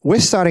We're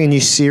starting a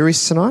new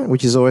series tonight,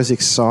 which is always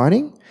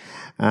exciting.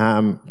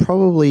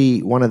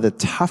 Probably one of the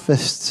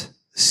toughest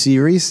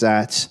series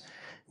that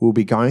we'll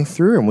be going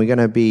through, and we're going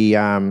to be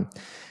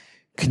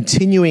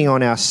continuing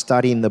on our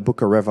study in the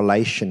book of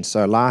Revelation.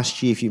 So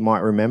last year, if you might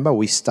remember,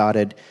 we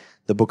started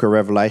the book of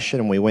Revelation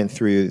and we went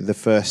through the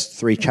first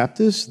 3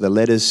 chapters, the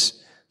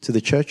letters to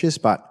the churches,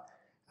 but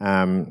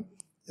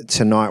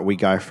tonight we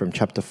go from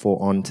chapter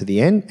 4 on to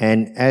the end.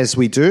 And as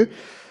we do,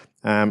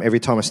 every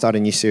time I start a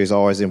new series, I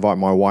always invite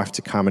my wife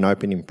to come and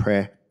open in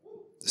prayer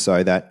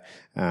so that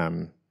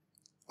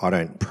I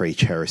don't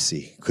preach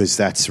heresy, because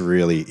that's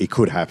really, it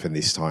could happen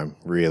this time,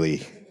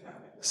 really.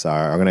 So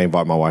I'm going to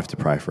invite my wife to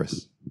pray for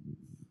us.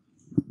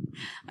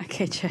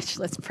 Okay, church,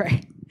 let's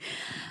pray.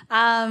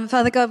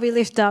 Father God, we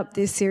lift up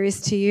this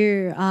series to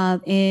you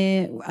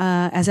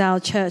as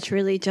our church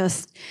really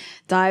just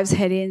dives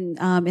head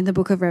in the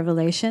book of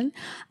Revelation.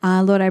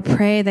 Lord, I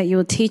pray that you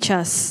will teach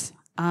us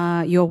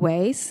your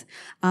ways,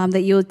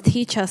 that you'll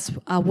teach us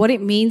what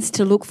it means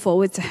to look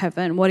forward to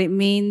heaven, what it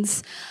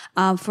means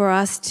for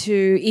us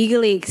to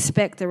eagerly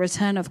expect the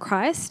return of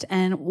Christ,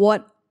 and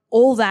what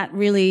all that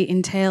really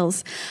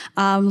entails.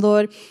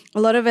 Lord,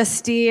 a lot of us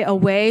steer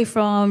away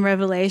from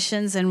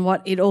Revelations and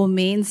what it all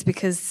means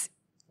because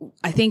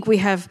I think we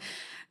have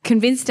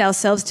convinced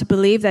ourselves to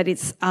believe that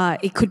it's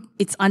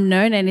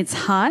unknown and it's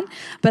hard.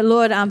 But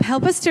Lord,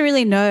 help us to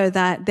really know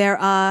that there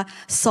are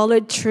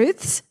solid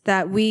truths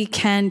that we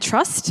can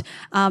trust,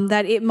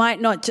 that it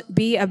might not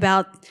be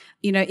about,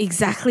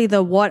 exactly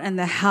the what and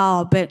the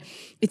how, but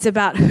it's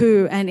about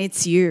who, and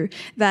it's you.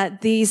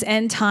 That these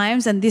end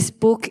times and this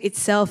book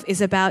itself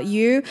is about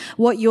you,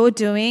 what you're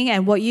doing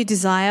and what you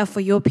desire for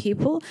your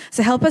people.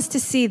 So help us to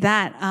see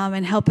that,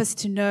 and help us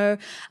to know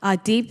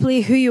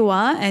deeply who you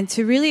are and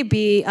to really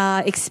be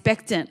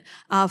expectant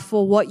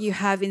for what you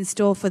have in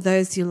store for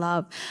those you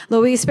love.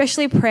 Lord, we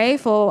especially pray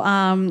for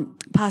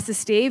Pastor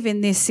Steve in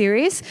this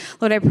series.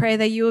 Lord, I pray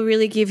that you will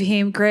really give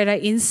him greater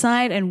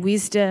insight and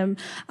wisdom,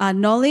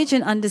 knowledge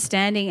and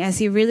understanding as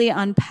he really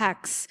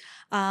unpacks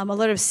a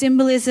lot of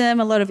symbolism,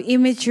 a lot of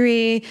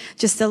imagery,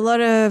 just a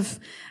lot of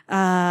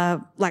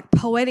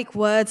poetic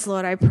words,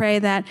 Lord. I pray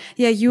that,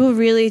 you will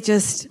really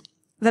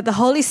that the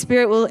Holy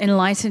Spirit will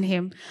enlighten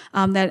him,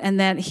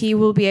 that he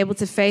will be able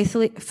to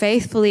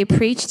faithfully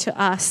preach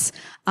to us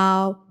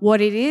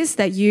what it is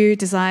that you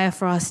desire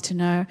for us to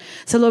know.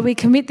 So Lord, we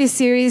commit this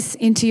series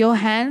into your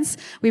hands.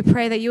 We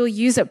pray that you will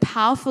use it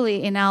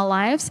powerfully in our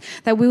lives,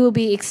 that we will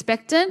be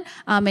expectant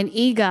and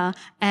eager,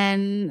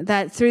 and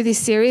that through this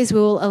series we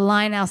will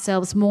align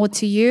ourselves more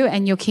to you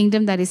and your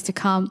kingdom that is to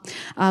come.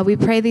 We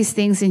pray these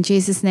things in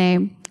Jesus'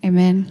 name.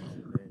 Amen.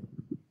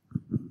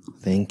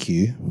 Thank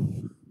you.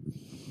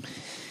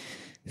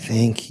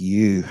 Thank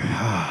you.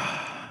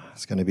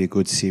 It's going to be a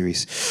good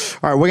series.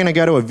 All right, we're going to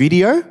go to a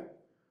video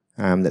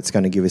that's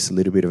going to give us a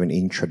little bit of an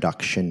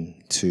introduction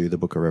to the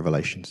book of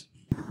Revelations.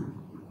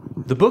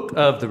 The book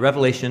of the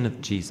Revelation of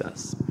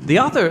Jesus. The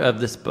author of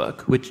this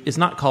book, which is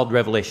not called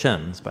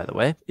Revelations, by the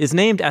way, is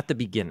named at the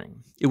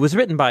beginning. It was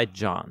written by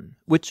John,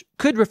 which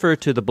could refer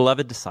to the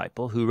beloved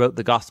disciple who wrote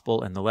the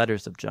Gospel and the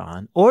letters of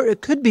John, or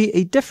it could be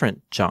a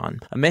different John,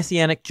 a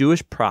messianic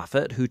Jewish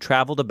prophet who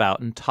traveled about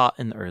and taught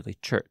in the early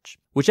church.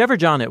 Whichever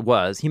John it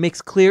was, he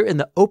makes clear in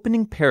the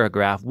opening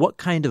paragraph what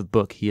kind of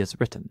book he has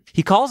written.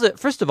 He calls it,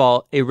 first of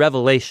all, a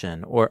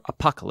revelation or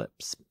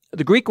apocalypse.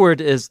 The Greek word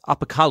is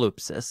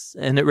apokalypsis,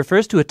 and it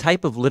refers to a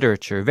type of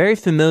literature very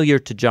familiar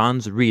to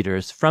John's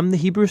readers from the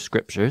Hebrew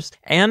Scriptures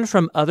and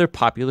from other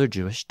popular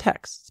Jewish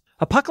texts.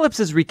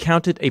 Apocalypses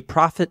recounted a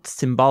prophet's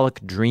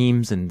symbolic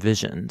dreams and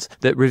visions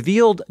that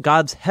revealed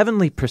God's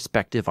heavenly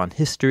perspective on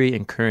history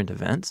and current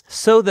events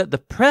so that the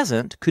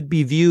present could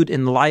be viewed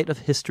in light of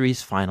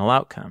history's final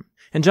outcome.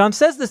 And John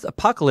says this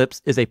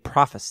apocalypse is a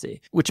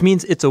prophecy, which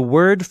means it's a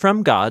word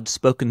from God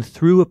spoken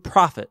through a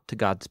prophet to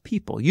God's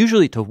people,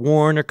 usually to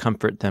warn or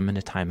comfort them in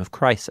a time of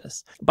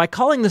crisis. By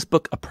calling this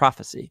book a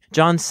prophecy,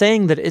 John's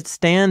saying that it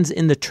stands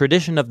in the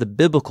tradition of the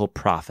biblical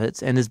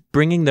prophets and is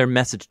bringing their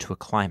message to a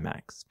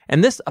climax.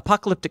 And this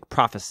apocalyptic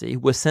prophecy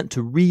was sent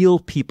to real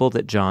people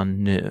that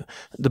John knew.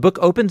 The book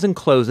opens and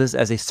closes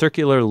as a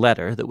circular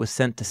letter that was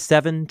sent to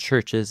 7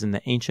 churches in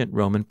the ancient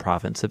Roman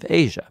province of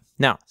Asia.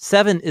 Now,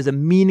 7 is a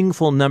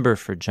meaningful number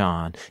for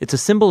John. It's a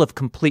symbol of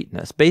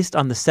completeness based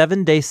on the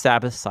 7-day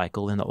Sabbath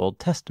cycle in the Old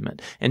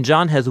Testament. And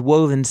John has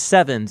woven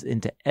 7s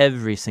into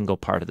every single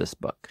part of this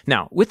book.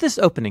 Now, with this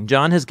opening,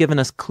 John has given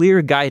us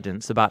clear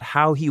guidance about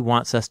how he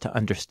wants us to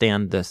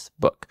understand this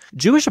book.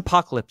 Jewish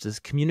apocalypses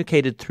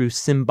communicated through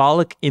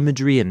symbolic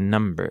imagery and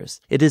numbers.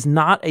 It is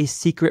not a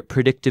secret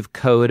predictive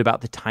code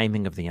about the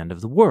timing of the end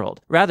of the world.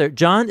 Rather,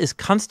 John is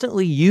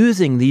constantly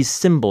using these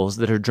symbols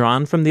that are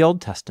drawn from the Old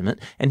Testament,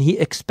 and he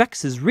expects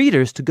directs his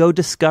readers to go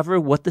discover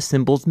what the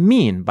symbols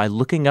mean by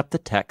looking up the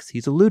text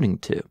he's alluding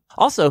to.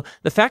 Also,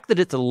 the fact that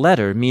it's a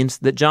letter means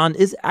that John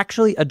is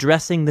actually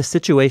addressing the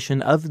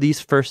situation of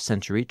these first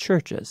century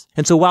churches.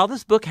 And so while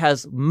this book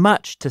has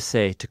much to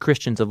say to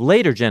Christians of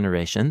later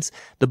generations,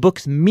 the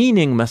book's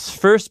meaning must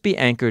first be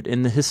anchored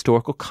in the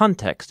historical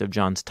context of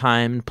John's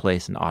time,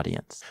 place, and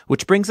audience.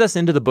 Which brings us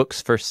into the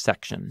book's first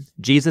section,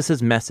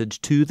 Jesus'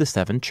 message to the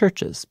 7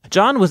 churches.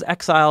 John was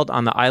exiled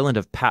on the island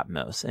of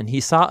Patmos, and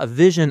he saw a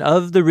vision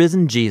of the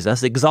risen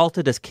Jesus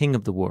exalted as King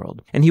of the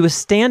world. And he was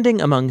standing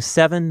among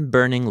 7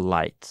 burning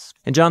lights.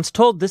 And John's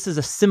told this is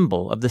a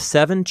symbol of the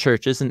 7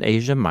 churches in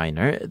Asia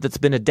Minor that's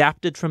been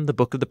adapted from the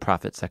book of the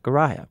prophet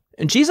Zechariah.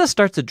 And Jesus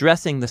starts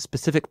addressing the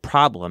specific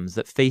problems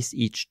that face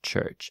each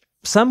church.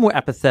 Some were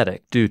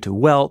apathetic due to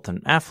wealth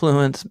and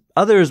affluence.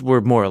 Others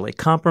were morally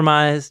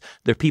compromised.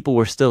 Their people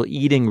were still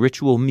eating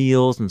ritual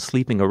meals and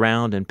sleeping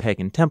around in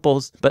pagan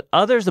temples. But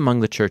others among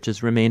the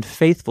churches remained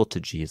faithful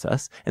to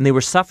Jesus, and they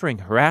were suffering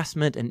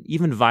harassment and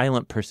even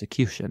violent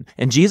persecution.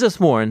 And Jesus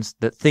warns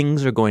that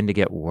things are going to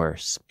get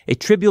worse. A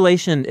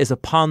tribulation is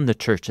upon the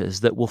churches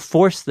that will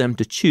force them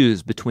to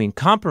choose between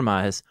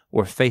compromise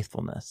or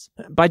faithfulness.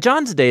 By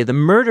John's day, the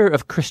murder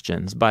of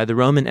Christians by the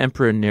Roman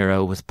Emperor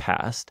Nero was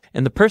past,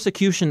 and the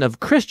persecution of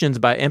Christians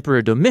by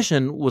Emperor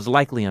Domitian was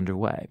likely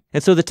underway.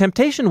 And so the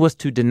temptation was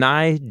to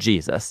deny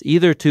Jesus,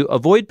 either to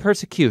avoid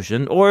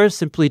persecution or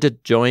simply to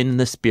join in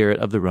the spirit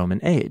of the Roman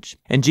age.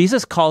 And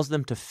Jesus calls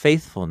them to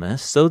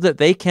faithfulness so that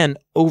they can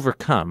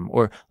overcome,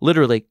 or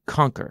literally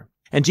conquer.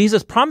 And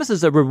Jesus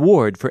promises a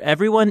reward for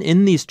everyone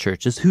in these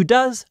churches who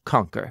does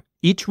conquer.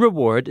 Each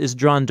reward is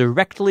drawn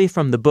directly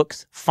from the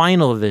book's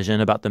final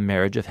vision about the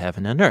marriage of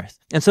heaven and earth.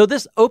 And so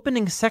this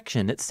opening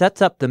section, it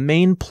sets up the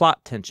main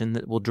plot tension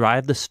that will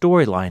drive the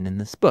storyline in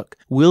this book.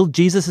 Will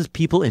Jesus'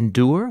 people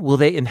endure? Will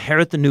they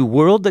inherit the new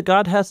world that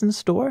God has in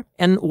store?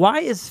 And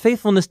why is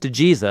faithfulness to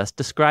Jesus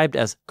described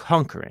as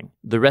conquering?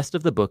 The rest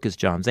of the book is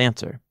John's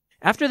answer.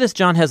 After this,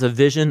 John has a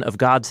vision of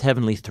God's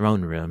heavenly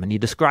throne room, and he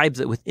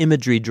describes it with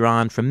imagery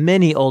drawn from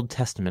many Old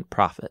Testament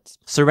prophets.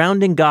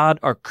 Surrounding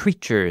God are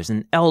creatures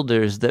and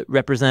elders that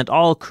represent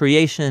all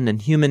creation and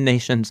human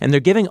nations, and they're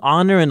giving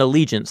honor and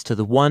allegiance to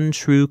the one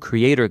true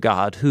Creator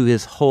God who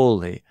is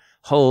holy,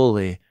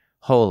 holy,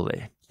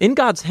 holy. In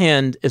God's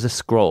hand is a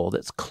scroll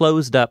that's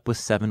closed up with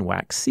 7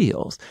 wax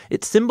seals.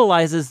 It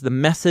symbolizes the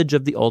message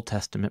of the Old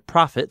Testament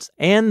prophets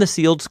and the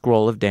sealed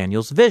scroll of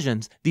Daniel's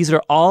visions. These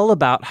are all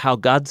about how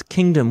God's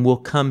kingdom will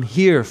come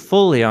here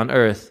fully on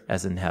earth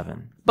as in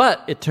heaven.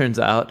 But it turns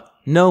out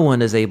no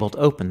one is able to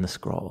open the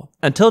scroll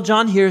until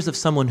John hears of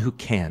someone who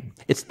can.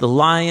 It's the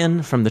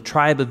Lion from the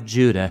tribe of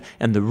Judah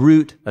and the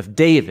root of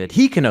David.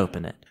 He can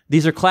open it.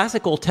 These are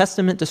classic Old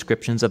Testament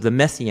descriptions of the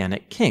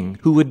Messianic king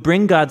who would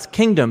bring God's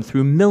kingdom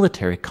through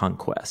military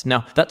conquest.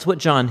 Now, that's what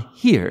John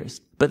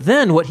hears. But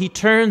then what he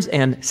turns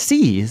and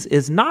sees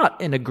is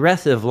not an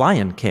aggressive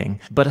lion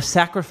king, but a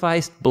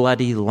sacrificed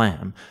bloody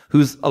lamb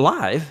who's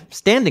alive,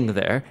 standing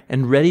there,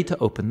 and ready to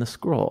open the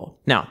scroll.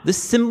 Now,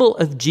 this symbol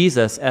of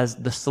Jesus as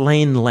the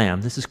slain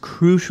lamb, this is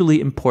crucially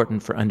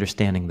important for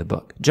understanding the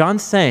book.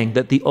 John's saying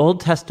that the Old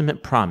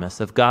Testament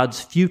promise of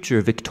God's future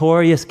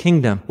victorious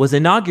kingdom was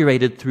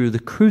inaugurated through the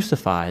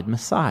crucified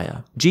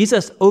Messiah.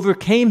 Jesus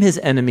overcame his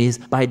enemies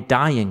by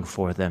dying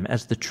for them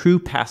as the true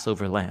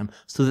Passover lamb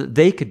so that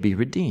they could be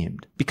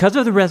redeemed. Because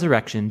of the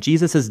resurrection,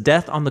 Jesus'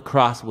 death on the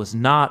cross was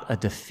not a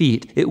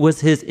defeat. It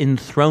was his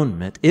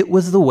enthronement. It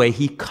was the way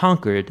he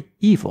conquered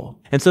evil.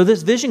 And so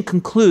this vision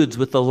concludes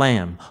with the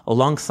Lamb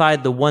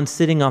alongside the one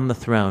sitting on the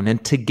throne,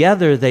 and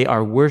together they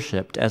are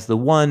worshipped as the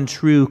one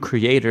true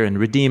Creator and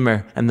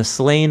Redeemer, and the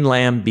slain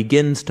Lamb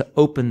begins to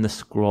open the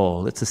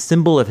scroll. It's a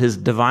symbol of his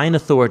divine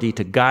authority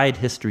to guide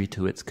history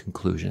to its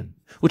conclusion.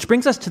 Which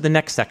brings us to the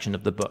next section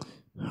of the book.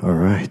 All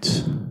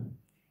right.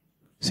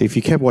 See, if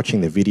you kept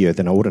watching the video,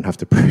 then I wouldn't have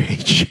to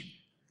preach.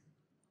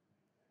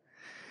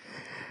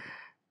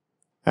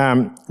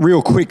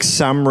 Real quick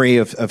summary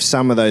of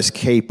some of those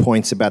key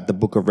points about the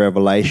book of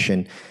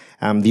Revelation.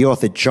 The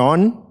author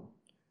John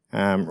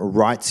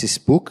writes this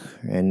book,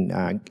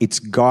 and it's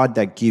God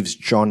that gives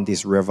John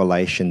this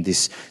revelation,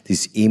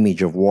 this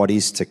image of what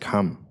is to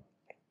come.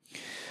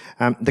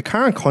 The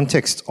current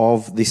context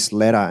of this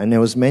letter, and it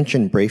was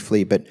mentioned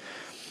briefly, but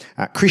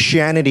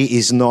Christianity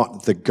is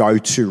not the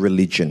go-to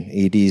religion.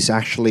 It is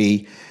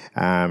actually,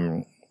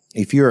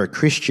 if you're a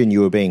Christian,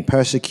 you are being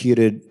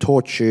persecuted,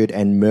 tortured,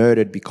 and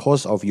murdered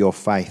because of your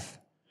faith.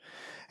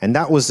 And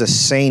that was the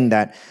scene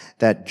that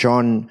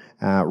John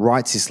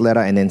writes this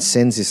letter and then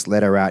sends this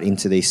letter out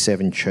into these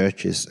 7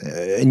 churches.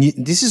 And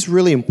this is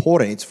really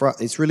important.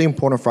 It's really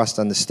important for us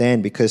to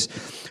understand, because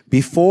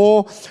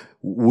before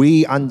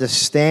we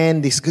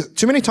understand this,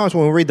 too many times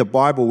when we read the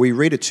Bible, we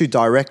read it too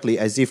directly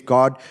as if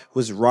God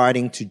was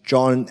writing to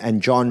John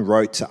and John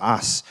wrote to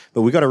us.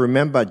 But we've got to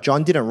remember,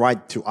 John didn't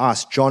write to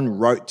us. John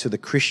wrote to the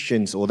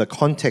Christians, or the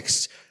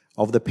context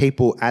of the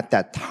people at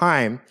that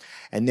time.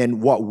 And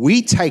then what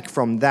we take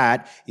from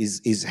that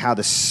is how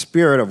the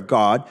Spirit of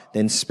God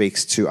then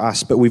speaks to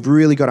us. But we've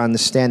really got to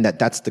understand that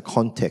that's the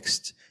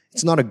context.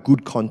 It's not a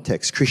good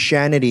context.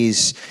 Christianity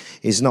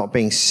is not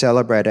being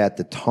celebrated at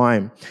the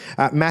time.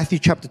 Matthew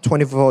chapter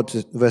 24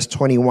 to verse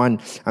 21,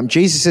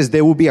 Jesus says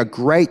there will be a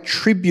great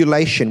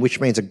tribulation, which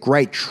means a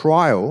great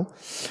trial,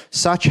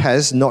 such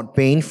has not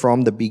been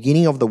from the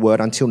beginning of the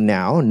world until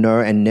now, no,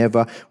 and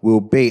never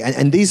will be.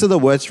 And these are the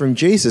words from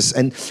Jesus.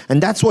 And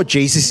that's what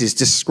Jesus is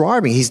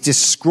describing. He's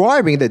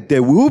describing that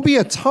there will be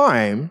a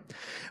time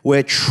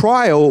where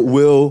trial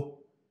will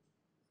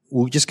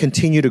just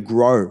continue to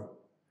grow.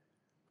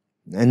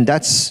 And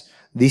that's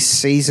this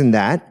season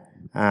that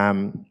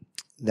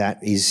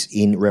is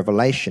in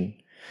Revelation.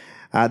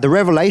 The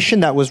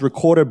revelation that was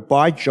recorded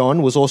by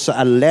John was also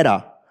a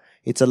letter.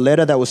 It's a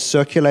letter that was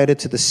circulated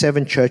to the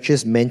 7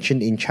 churches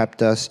mentioned in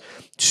chapters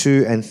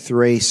 2 and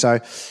 3. So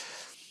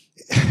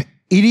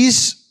it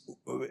is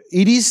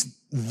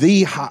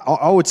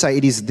I would say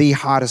it is the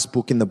hardest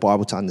book in the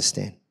Bible to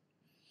understand.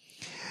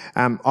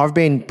 I've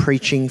been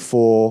preaching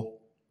for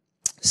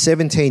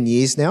 17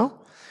 years now.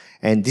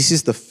 And this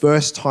is the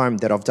first time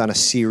that I've done a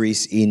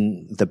series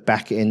in the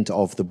back end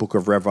of the book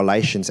of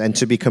Revelations. And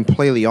to be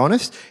completely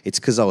honest, it's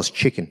because I was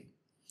chicken.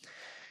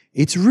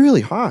 It's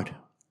really hard.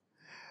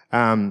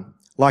 To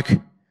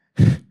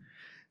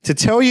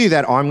tell you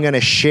that I'm going to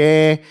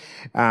share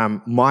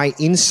my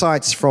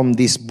insights from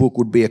this book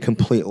would be a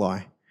complete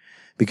lie,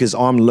 because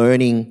I'm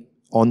learning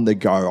on the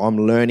go.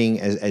 I'm learning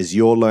as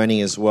you're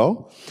learning as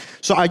well.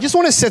 So I just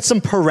want to set some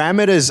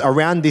parameters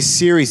around this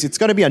series. It's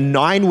going to be a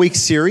 9-week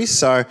series,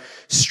 so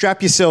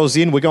strap yourselves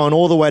in. We're going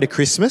all the way to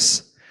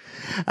Christmas.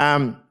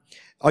 I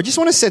just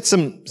want to set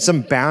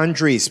some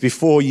boundaries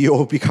before you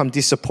all become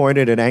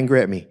disappointed and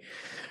angry at me.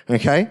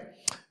 Okay?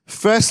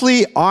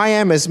 Firstly, I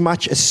am as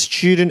much a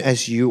student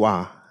as you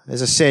are.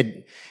 As I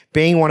said,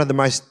 being one of the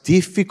most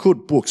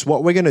difficult books,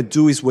 what we're going to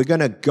do is we're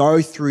going to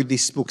go through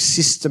this book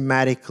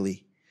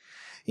systematically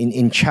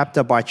in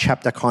chapter by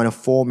chapter kind of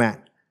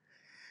format.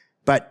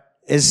 But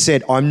as I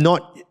said, I'm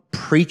not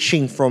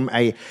preaching from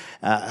a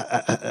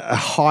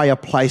higher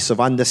place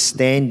of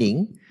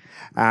understanding.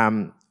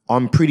 I'm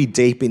pretty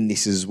deep in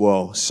this as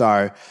well.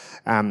 So,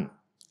 and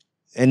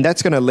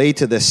that's going to lead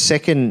to the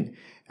second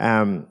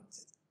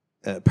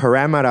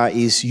parameter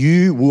is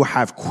you will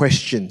have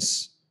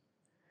questions,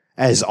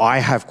 as I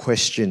have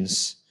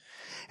questions.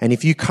 And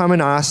if you come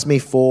and ask me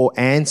for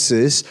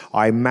answers,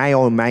 I may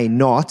or may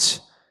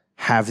not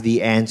have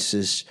the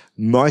answers.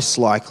 Most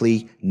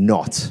likely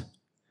not.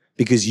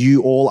 Because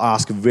you all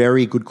ask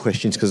very good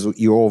questions, because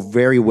you're all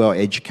very well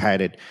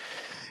educated.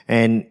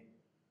 And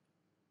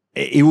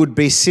it would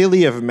be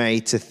silly of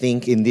me to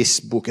think in this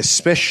book,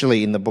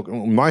 especially in the book,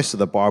 most of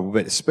the Bible,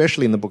 but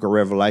especially in the book of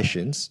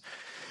Revelations,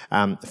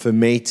 for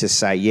me to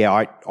say,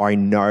 yeah, I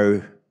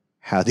know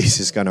how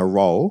this is going to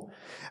roll.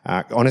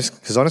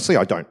 Because honestly,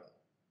 I don't.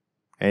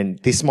 And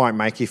this might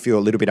make you feel a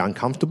little bit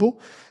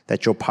uncomfortable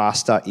that your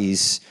pastor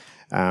is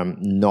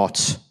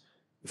not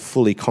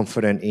fully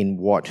confident in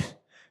what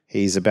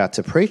he's about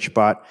to preach,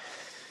 but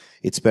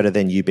it's better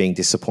than you being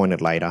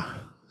disappointed later.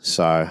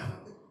 So,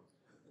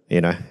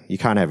 you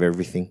can't have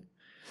everything.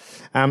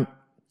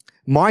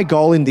 My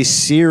goal in this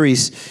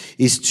series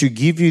is to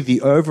give you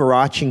the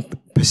overarching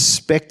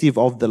perspective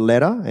of the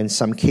letter and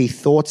some key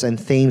thoughts and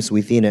themes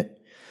within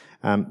it.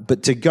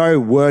 But to go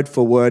word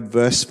for word,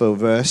 verse for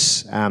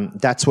verse,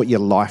 that's what your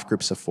life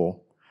groups are for.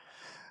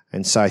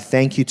 And so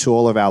thank you to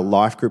all of our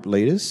life group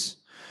leaders.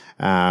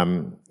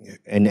 And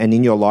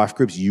in your life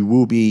groups, you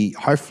will be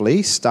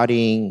hopefully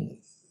studying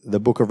the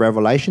book of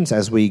Revelations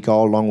as we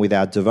go along with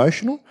our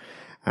devotional.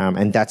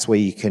 And that's where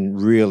you can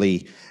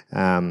really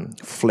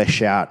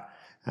flesh out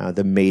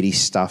the meaty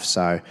stuff.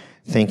 So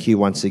thank you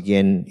once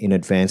again in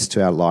advance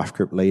to our life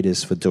group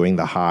leaders for doing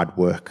the hard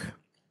work.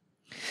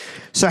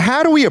 So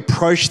how do we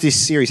approach this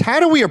series?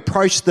 How do we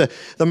approach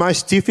the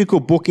most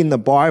difficult book in the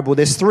Bible?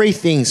 There's 3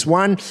 things.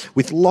 One,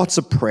 with lots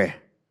of prayer.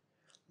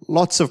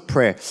 Lots of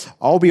prayer.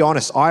 I'll be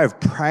honest, I have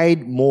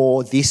prayed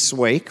more this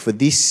week for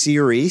this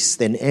series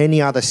than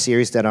any other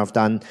series that I've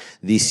done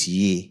this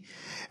year.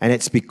 And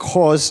it's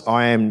because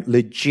I am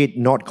legit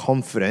not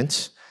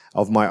confident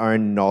of my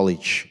own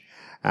knowledge.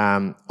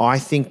 I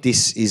think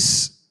this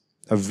is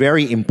a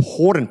very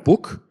important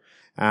book.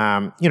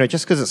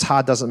 Just because it's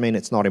hard doesn't mean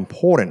it's not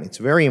important. It's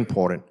very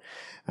important.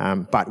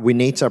 But we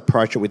need to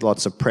approach it with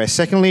lots of prayer.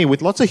 Secondly,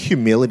 with lots of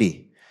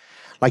humility.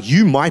 Like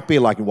you might be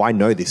like, well, I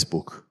know this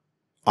book.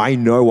 I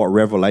know what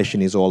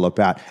Revelation is all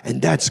about.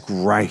 And that's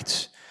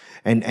great.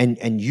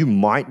 And you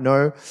might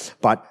know,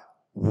 but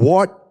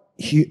what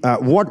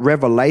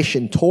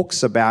Revelation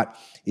talks about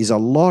is a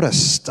lot of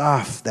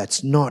stuff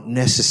that's not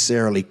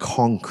necessarily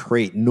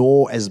concrete,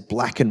 nor as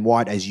black and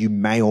white as you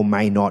may or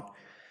may not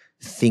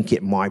think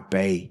it might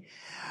be.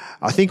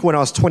 I think when I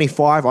was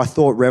 25, I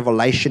thought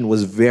Revelation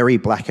was very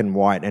black and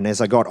white. And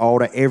as I got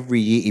older, every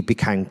year it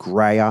became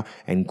grayer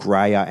and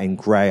grayer and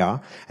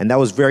grayer. And that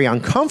was very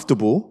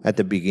uncomfortable at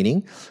the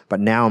beginning.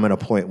 But now I'm at a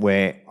point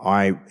where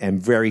I am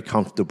very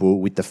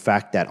comfortable with the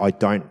fact that I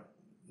don't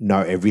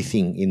know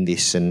everything in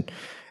this. And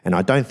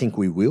I don't think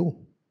we will.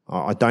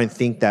 I don't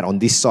think that on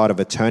this side of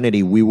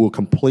eternity we will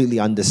completely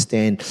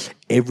understand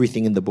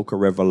everything in the book of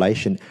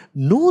Revelation,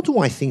 nor do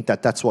I think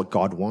that that's what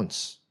God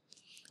wants.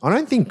 I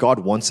don't think God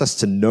wants us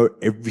to know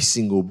every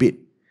single bit.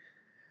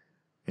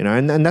 You know,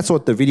 and that's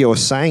what the video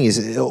was saying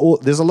is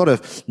there's a lot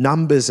of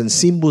numbers and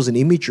symbols and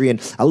imagery,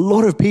 and a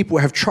lot of people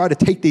have tried to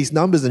take these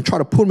numbers and try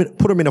to put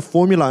them in a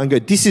formula and go,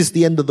 this is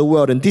the end of the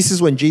world and this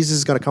is when Jesus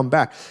is going to come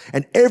back.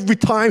 And every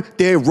time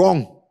they're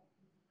wrong.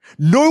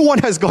 No one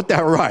has got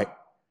that right.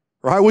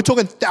 Right? We're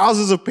talking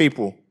thousands of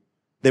people.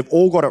 They've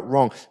all got it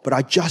wrong. But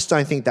I just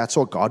don't think that's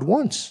what God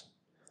wants.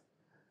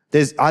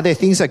 Are there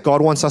things that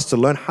God wants us to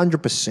learn?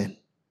 100%.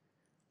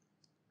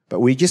 But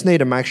we just need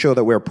to make sure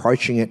that we're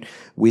approaching it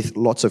with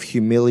lots of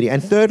humility.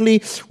 And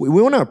thirdly, we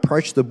want to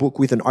approach the book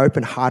with an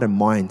open heart and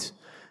mind.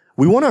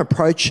 We want to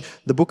approach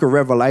the book of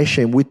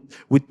Revelation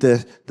with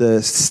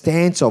the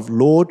stance of,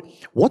 Lord,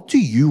 what do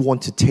you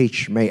want to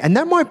teach me? And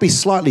that might be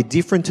slightly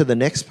different to the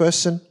next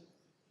person.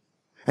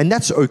 And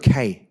that's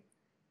okay.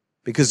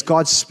 Because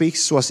God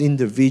speaks to us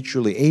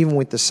individually, even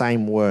with the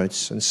same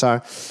words. And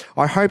so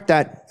I hope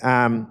that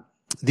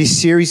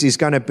this series is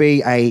going to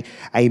be a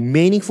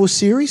meaningful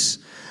series.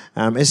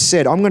 As I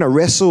said, I'm going to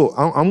wrestle.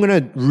 I'm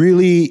going to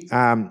really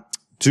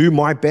do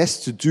my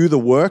best to do the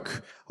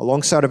work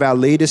alongside of our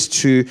leaders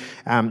to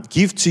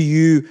give to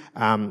you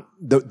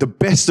the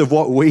best of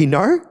what we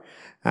know.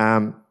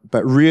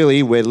 But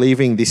really, we're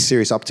leaving this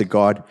series up to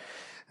God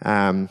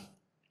to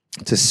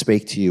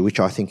speak to you,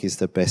 which I think is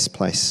the best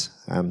place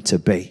to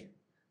be.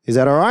 Is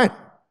that all right?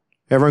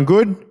 Everyone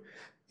good?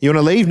 You want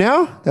to leave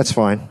now? That's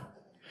fine.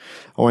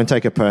 I won't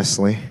take it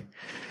personally.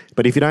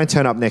 But if you don't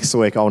turn up next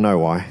week, I'll know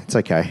why. It's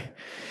okay.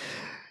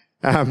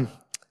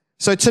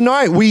 So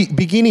tonight we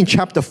begin in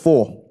chapter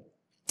 4.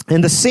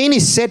 And the scene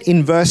is set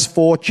in verse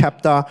 4,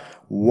 chapter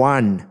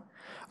 1.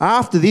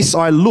 After this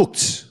I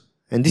looked,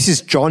 and this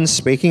is John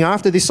speaking.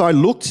 After this I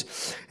looked,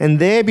 and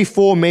there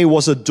before me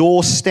was a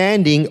door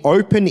standing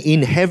open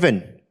in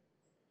heaven.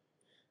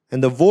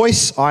 And the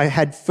voice I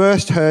had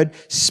first heard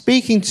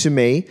speaking to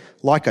me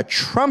like a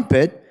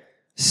trumpet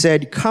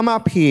said, come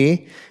up here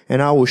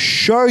and I will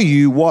show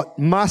you what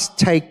must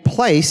take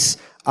place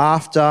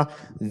after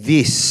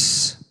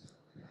this.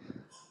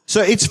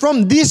 So it's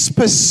from this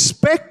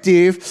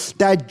perspective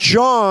that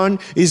John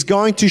is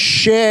going to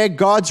share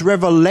God's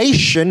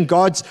revelation,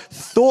 God's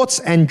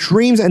thoughts and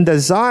dreams and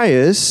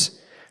desires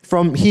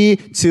from here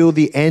till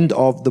the end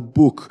of the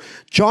book.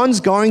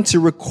 John's going to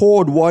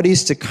record what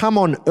is to come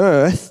on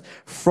earth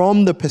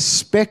from the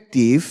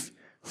perspective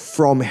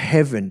from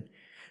heaven.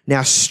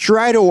 Now,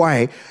 straight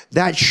away,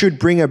 that should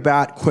bring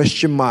about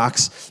question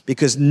marks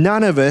because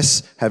none of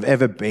us have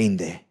ever been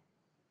there.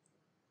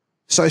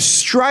 So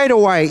straight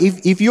away,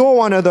 if you're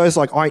one of those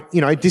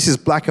this is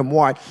black and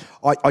white,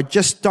 I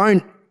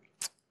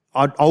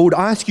would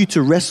ask you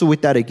to wrestle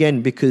with that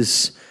again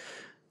because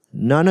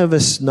none of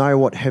us know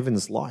what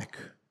heaven's like.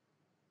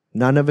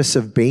 None of us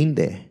have been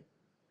there.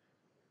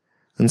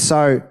 And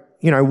so,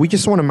 we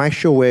just want to make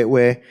sure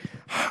we're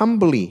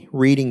humbly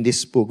reading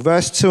this book.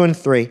 Verse 2 and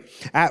 3.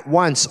 At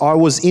once I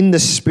was in the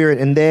Spirit,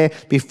 and there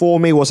before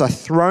me was a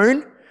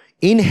throne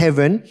in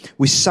heaven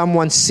with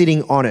someone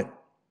sitting on it.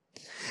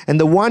 And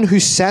the one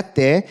who sat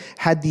there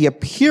had the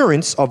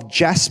appearance of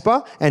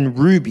jasper and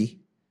ruby.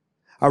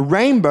 A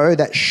rainbow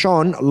that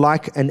shone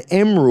like an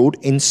emerald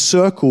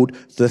encircled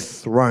the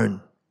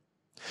throne.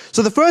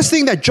 So the first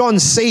thing that John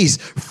sees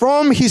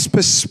from his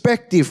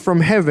perspective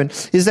from heaven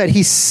is that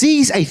he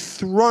sees a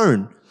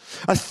throne.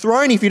 A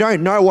throne, if you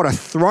don't know what a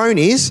throne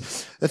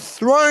is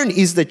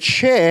the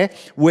chair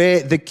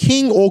where the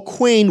king or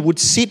queen would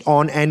sit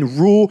on and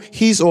rule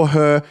his or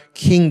her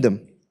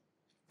kingdom.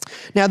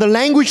 Now, the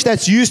language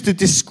that's used to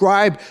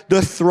describe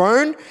the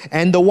throne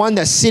and the one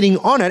that's sitting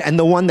on it and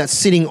the one that's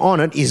sitting on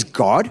it is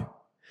God.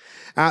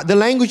 The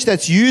language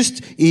that's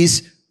used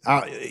is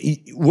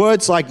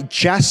words like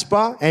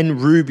jasper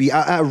and ruby,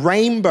 a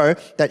rainbow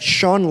that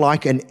shone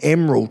like an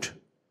emerald.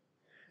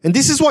 And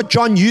this is what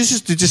John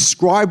uses to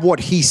describe what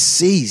he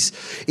sees.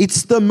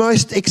 It's the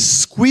most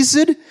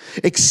exquisite,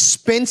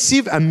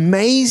 expensive,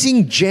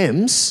 amazing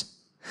gems.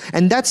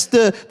 And that's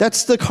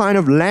the kind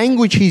of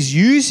language he's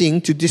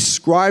using to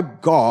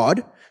describe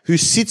God who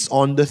sits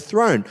on the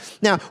throne.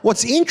 Now,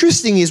 what's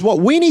interesting is what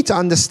we need to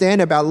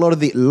understand about a lot of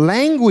the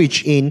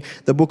language in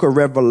the book of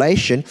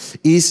Revelation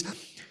is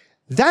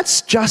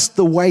that's just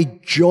the way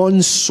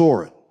John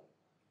saw it.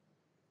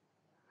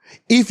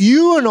 If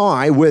you and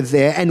I were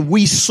there and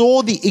we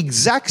saw the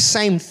exact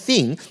same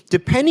thing,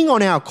 depending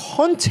on our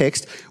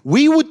context,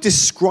 we would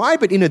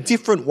describe it in a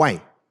different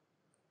way.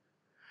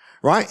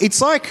 Right?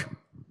 It's like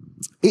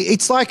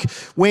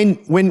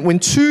when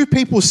two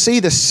people see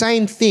the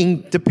same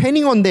thing,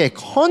 depending on their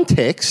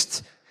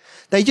context,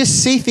 they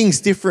just see things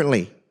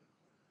differently.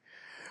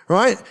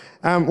 Right?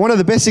 One of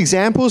the best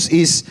examples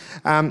is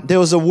there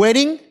was a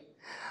wedding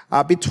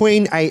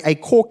between a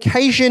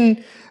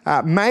Caucasian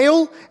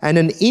male and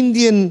an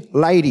Indian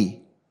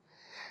lady.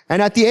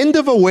 And at the end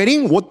of a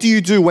wedding, what do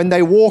you do when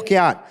they walk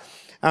out?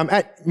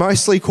 At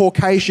mostly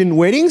Caucasian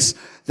weddings,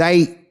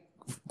 they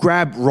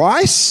grab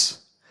rice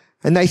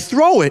And they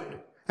throw it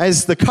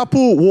as the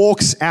couple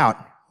walks out.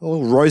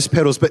 All rose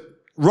petals, but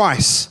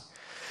rice.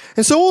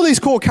 And so all these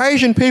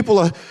Caucasian people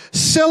are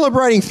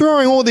celebrating,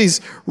 throwing all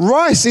these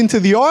rice into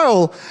the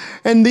aisle.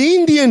 And the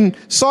Indian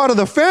side of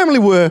the family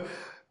were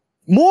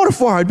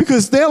mortified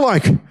because they're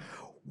like,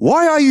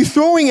 why are you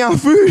throwing our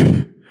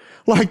food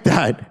like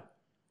that?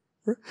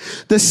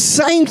 The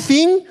same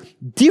thing,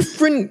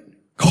 different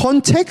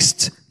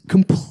context,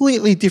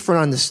 completely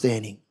different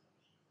understanding.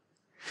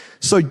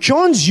 So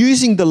John's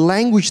using the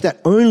language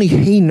that only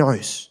he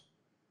knows.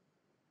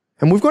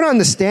 And we've got to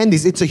understand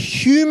this. It's a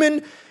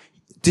human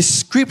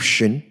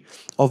description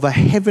of a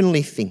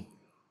heavenly thing.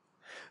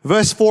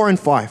 Verse 4 and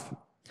 5.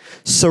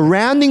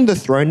 Surrounding the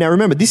throne. Now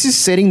remember, this is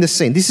setting the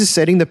scene. This is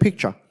setting the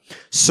picture.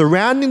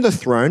 Surrounding the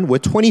throne were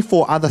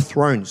 24 other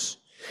thrones,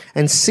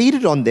 and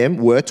seated on them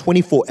were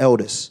 24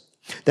 elders.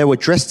 They were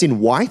dressed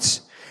in white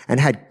and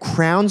had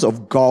crowns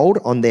of gold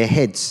on their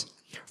heads.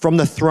 From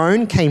the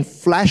throne came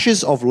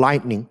flashes of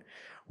lightning,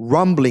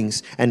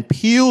 rumblings, and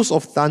peals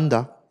of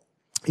thunder.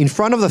 In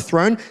front of the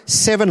throne,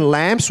 7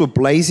 lamps were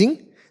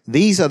blazing.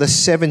 These are the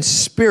 7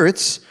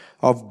 spirits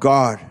of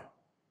God.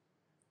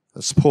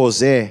 Let's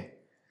pause there.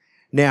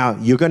 Now,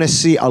 you're going to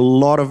see a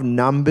lot of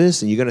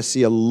numbers, and you're going to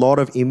see a lot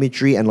of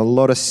imagery and a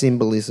lot of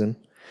symbolism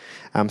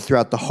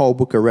throughout the whole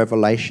book of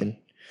Revelation.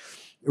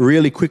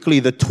 Really quickly,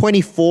 the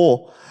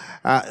 24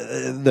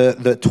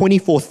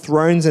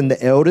 thrones and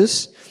the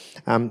elders,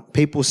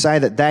 people say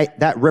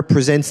that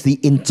represents the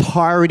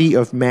entirety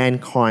of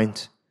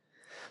mankind.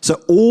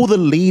 So all the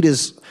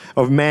leaders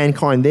of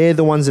mankind, they're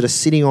the ones that are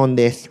sitting on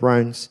their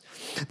thrones.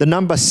 The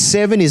number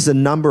 7 is the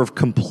number of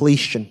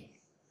completion.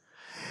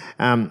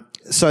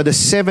 So the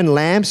 7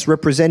 lamps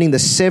representing the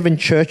 7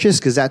 churches,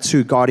 because that's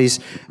who God is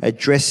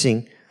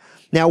addressing.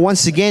 Now,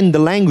 once again, the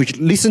language,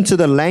 listen to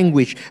the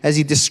language as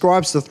he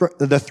describes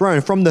the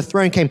throne. From the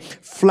throne came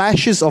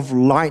flashes of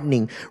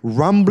lightning,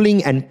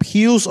 rumbling and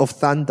peals of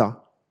thunder.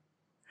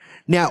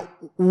 Now,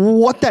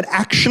 what that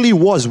actually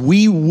was,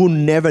 we will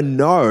never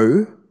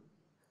know.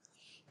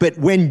 But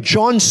when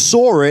John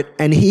saw it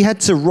and he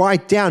had to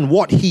write down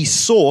what he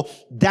saw,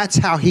 that's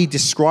how he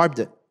described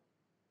it.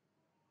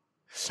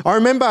 I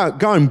remember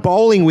going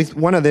bowling with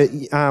one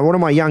of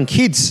my young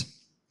kids.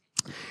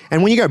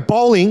 And when you go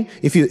bowling,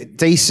 if you're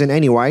decent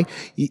anyway,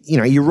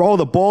 you roll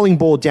the bowling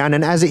ball down,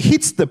 and as it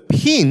hits the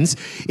pins,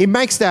 it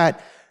makes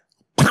that,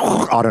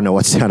 I don't know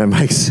what sound it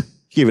makes.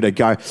 Give it a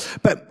go.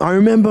 But I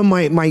remember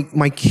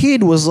my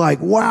kid was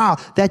like, wow,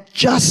 that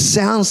just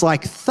sounds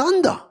like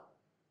thunder.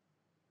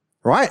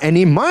 Right? And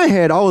in my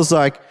head, I was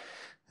like,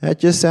 that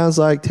just sounds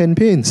like 10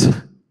 pins.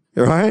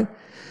 Right?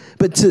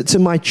 But to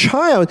my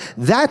child,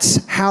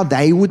 that's how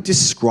they would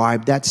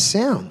describe that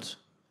sound.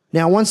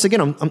 Now, once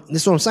again,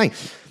 this is what I'm saying.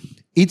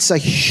 It's a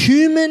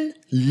human,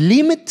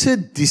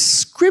 limited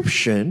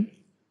description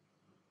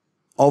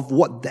of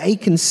what they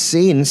can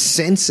see and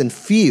sense and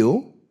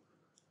feel,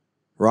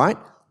 right?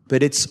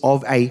 But it's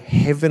of a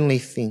heavenly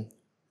thing.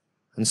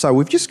 And so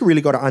we've just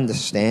really got to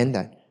understand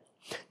that.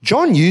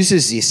 John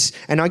uses this,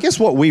 and I guess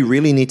what we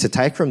really need to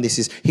take from this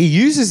is he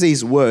uses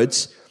these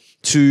words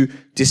to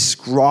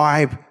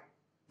describe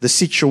the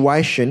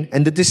situation,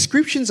 and the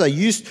descriptions are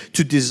used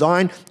to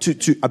design,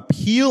 to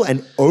appeal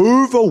and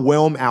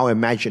overwhelm our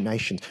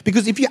imaginations.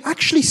 Because if you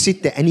actually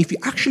sit there and if you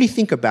actually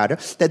think about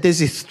it, that there's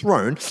this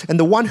throne, and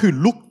the one who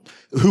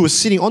was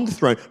sitting on the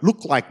throne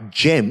looked like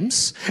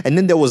gems, and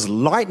then there was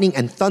lightning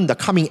and thunder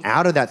coming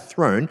out of that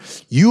throne,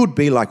 you would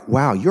be like,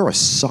 wow, you're a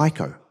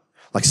psycho.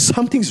 Like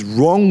something's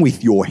wrong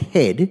with your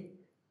head,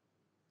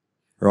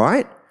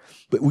 right?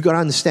 But we got to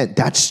understand,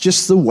 that's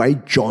just the way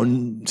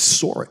John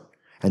saw it.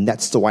 And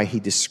that's the way he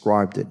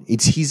described it.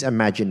 It's his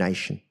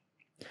imagination.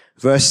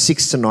 Verse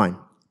 6-9.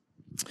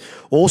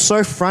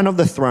 Also, front of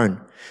the throne,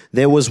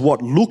 there was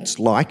what looked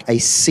like a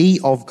sea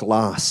of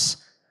glass.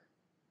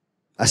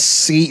 A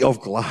sea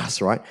of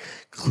glass, right?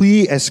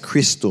 Clear as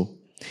crystal.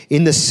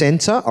 In the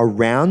center,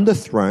 around the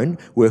throne,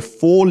 were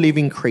 4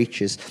 living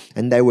creatures,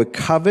 and they were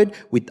covered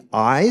with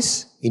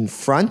eyes in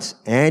front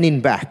and in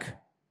back.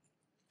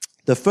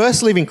 The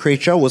first living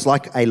creature was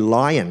like a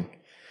lion.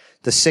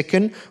 The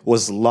second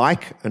was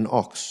like an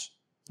ox.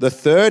 The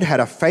third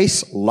had a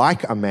face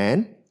like a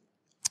man,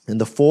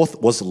 and the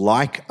fourth was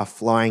like a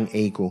flying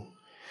eagle.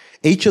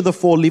 Each of the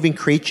 4 living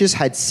creatures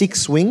had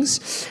 6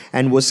 wings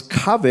and was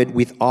covered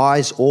with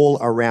eyes all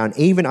around,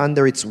 even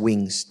under its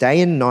wings.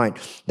 Day and night,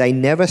 they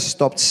never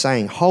stopped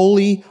saying,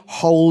 "Holy,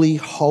 holy,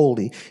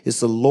 holy is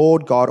the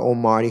Lord God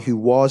Almighty, who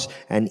was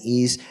and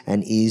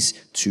is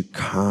to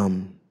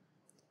come."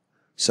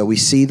 So we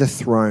see the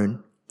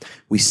throne.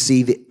 We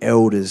see the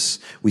elders,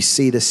 we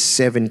see the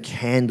 7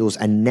 candles,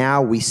 and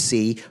now we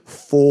see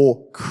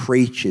 4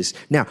 creatures.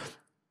 Now,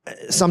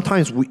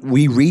 sometimes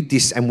we read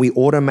this and we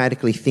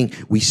automatically think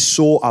we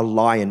saw a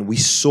lion, we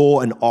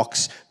saw an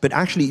ox, but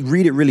actually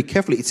read it really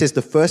carefully. It says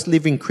the first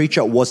living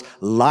creature was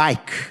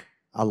like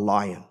a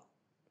lion,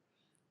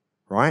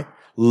 right?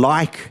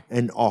 Like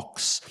an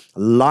ox,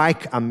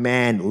 like a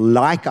man,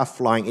 like a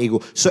flying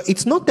eagle. So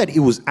it's not that it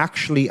was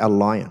actually a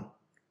lion,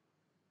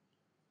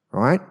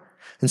 right?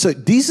 And so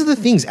these are the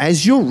things,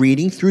 as you're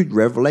reading through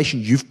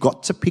Revelation, you've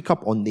got to pick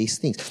up on these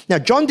things. Now,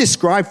 John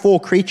described 4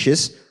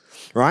 creatures,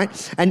 right?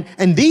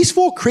 And these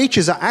 4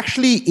 creatures are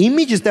actually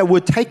images that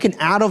were taken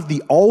out of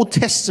the Old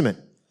Testament.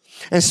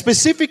 And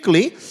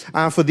specifically,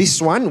 for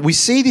this one, we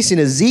see this in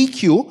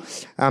Ezekiel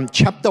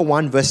chapter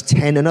 1, verse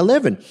 10 and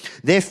 11.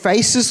 Their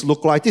faces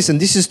look like this,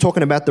 and this is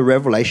talking about the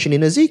revelation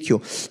in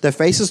Ezekiel. Their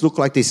faces look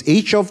like this.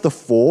 Each of the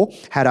 4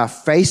 had a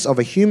face of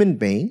a human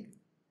being,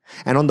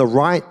 and on the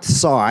right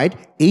side,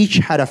 each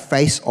had a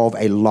face of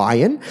a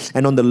lion,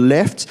 and on the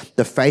left,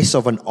 the face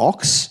of an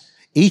ox.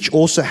 Each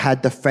also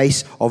had the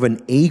face of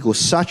an eagle.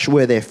 Such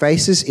were their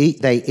faces.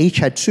 They each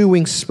had 2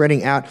 wings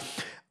spreading out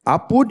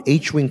upward,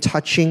 each wing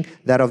touching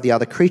that of the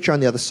other creature on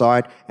the other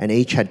side, and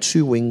each had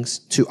 2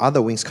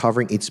 other wings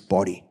covering its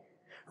body.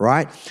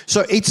 Right?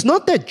 So it's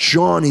not that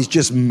John is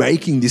just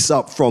making this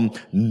up from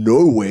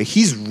nowhere.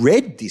 He's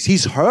read this.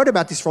 He's heard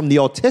about this from the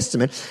Old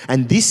Testament,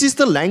 and this is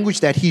the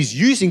language that he's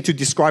using to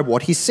describe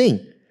what he's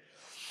seeing.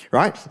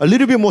 Right? A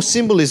little bit more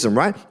symbolism,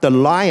 right? The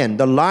lion.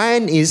 The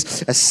lion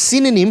is a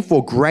synonym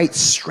for great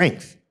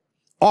strength.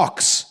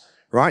 Ox,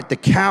 right? The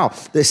cow.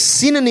 The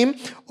synonym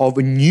of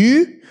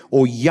new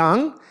or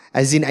young,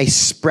 as in a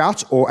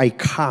sprout or a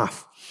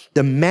calf.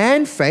 The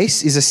man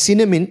face is a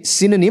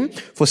synonym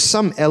for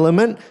some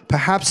element,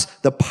 perhaps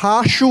the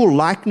partial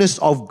likeness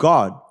of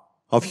God,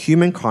 of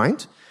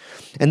humankind.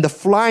 And the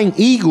flying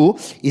eagle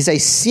is a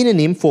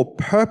synonym for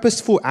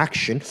purposeful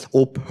action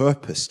or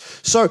purpose.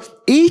 So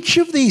each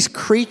of these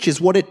creatures,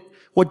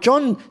 what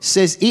John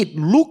says, it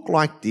looked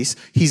like this.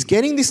 He's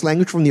getting this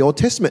language from the Old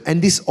Testament,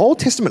 and this Old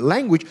Testament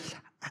language,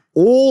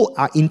 all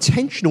are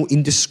intentional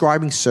in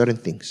describing certain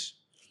things.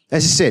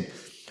 As I said,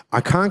 I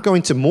can't go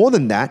into more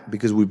than that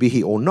because we'd be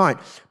here all night,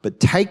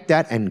 but take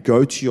that and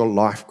go to your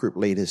life group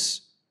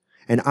leaders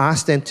and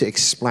ask them to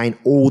explain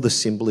all the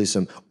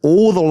symbolism.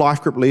 All the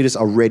life group leaders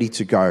are ready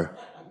to go.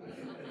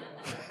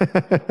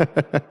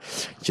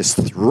 Just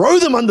throw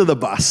them under the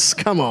bus.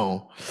 Come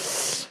on.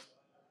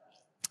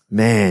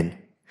 Man.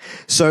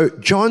 So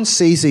John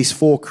sees these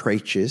 4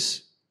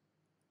 creatures,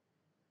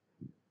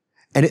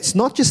 and it's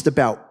not just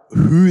about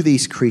who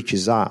these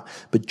creatures are,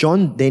 but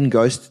John then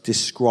goes to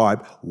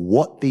describe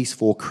what these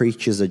 4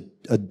 creatures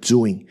are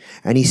doing.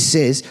 And he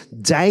says,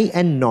 day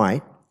and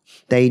night,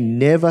 they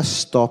never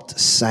stopped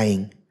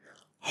saying,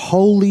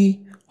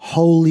 holy,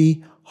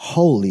 holy,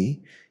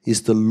 holy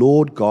is the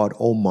Lord God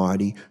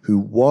Almighty, who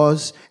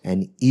was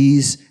and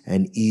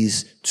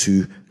is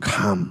to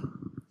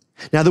come.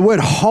 Now, the word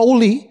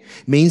holy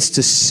means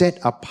to set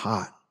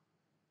apart.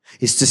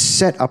 Is to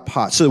set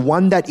apart. So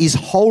one that is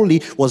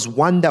holy was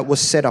one that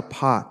was set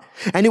apart.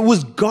 And it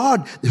was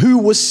God who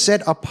was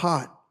set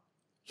apart.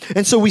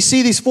 And so we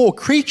see these 4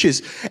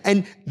 creatures,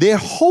 and their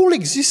whole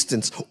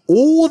existence,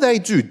 all they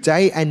do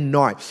day and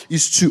night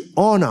is to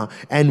honor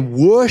and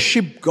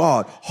worship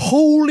God.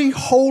 Holy,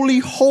 holy,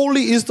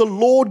 holy is the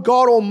Lord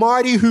God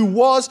Almighty, who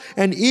was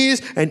and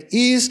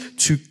is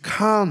to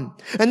come.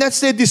 And that's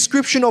their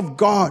description of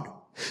God.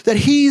 That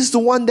he is the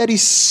one that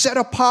is set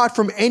apart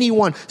from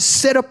anyone,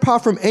 set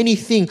apart from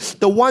anything.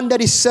 The one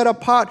that is set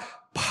apart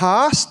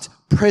past,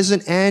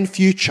 present, and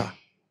future.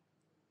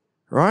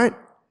 Right?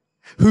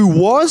 Who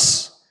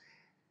was,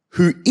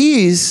 who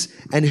is,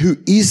 and who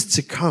is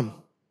to come.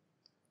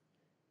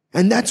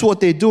 And that's what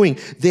they're doing.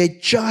 They're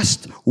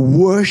just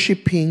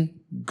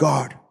worshiping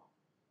God.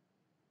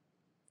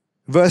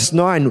 Verse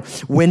 9,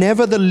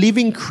 whenever the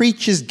living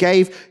creatures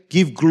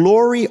give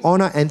glory,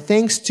 honor, and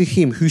thanks to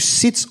him who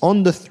sits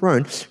on the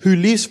throne, who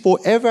lives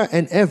forever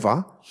and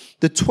ever,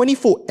 the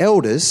 24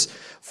 elders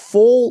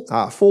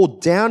fall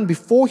down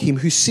before him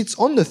who sits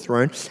on the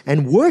throne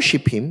and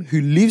worship him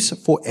who lives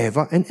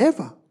forever and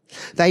ever.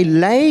 They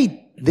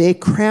lay their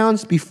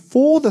crowns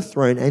before the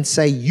throne and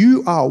say,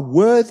 you are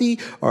worthy,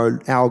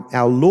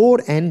 our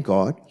Lord and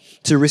God,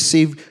 to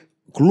receive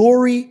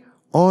glory,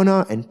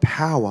 honor, and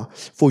power,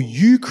 for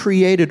you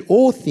created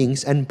all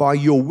things, and by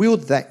your will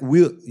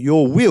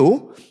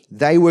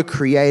they were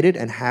created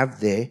and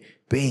have their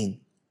being.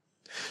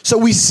 So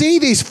we see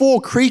these 4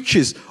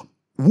 creatures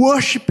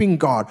worshiping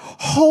God.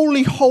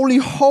 Holy, holy,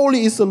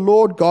 holy is the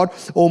Lord God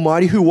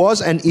Almighty, who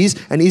was and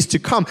is to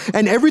come.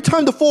 And every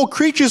time the 4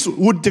 creatures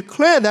would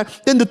declare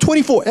that, then the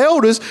 24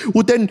 elders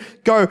would then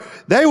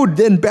they would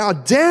then bow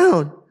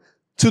down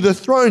to the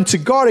throne, to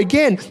God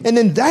again, and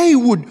then they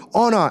would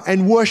honor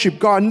and worship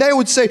God. And they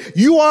would say,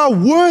 you are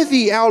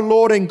worthy, our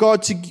Lord and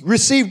God, to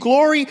receive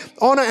glory,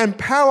 honor, and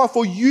power,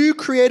 for you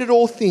created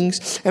all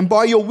things, and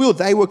by your will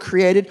they were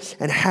created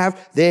and have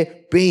their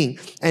being.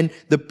 And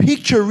the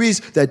picture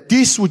is that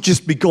this would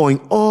just be going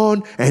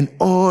on and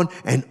on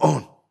and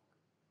on.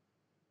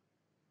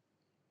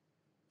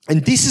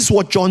 And this is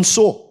what John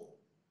saw.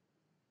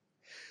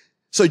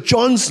 So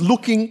John's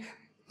looking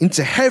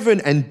into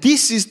heaven, and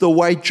this is the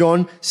way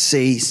John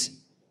sees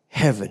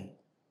heaven.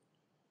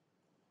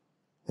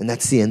 And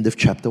that's the end of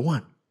chapter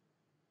 4.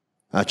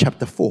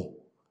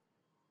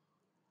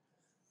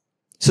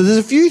 So there's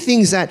a few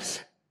things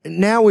that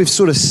now we've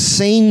sort of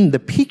seen the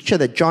picture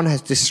that John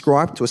has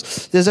described to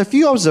us, there's a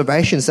few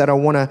observations that I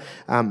want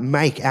to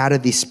make out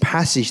of this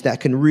passage that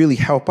can really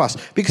help us.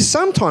 Because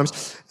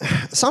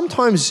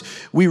sometimes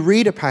we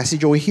read a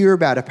passage or we hear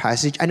about a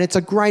passage and it's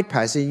a great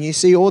passage and you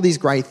see all these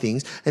great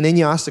things and then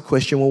you ask the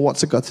question, well,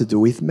 what's it got to do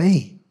with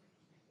me?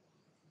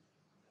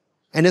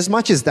 And as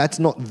much as that's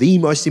not the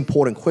most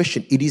important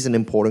question, it is an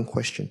important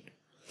question.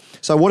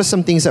 So what are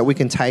some things that we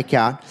can take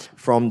out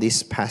from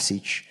this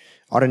passage?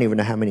 I don't even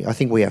know how many. I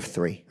think we have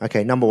 3.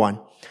 Okay, number 1.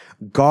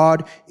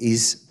 God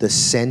is the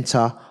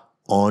center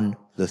on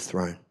the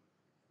throne.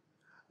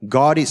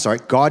 God is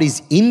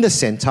in the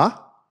center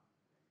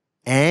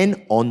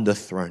and on the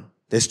throne.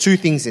 There's 2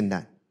 things in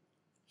that.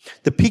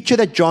 The picture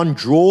that John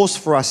draws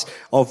for us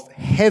of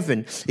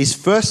heaven is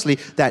firstly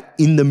that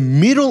in the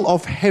middle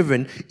of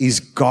heaven is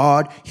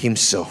God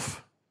himself.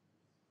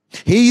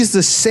 He is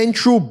the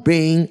central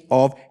being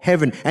of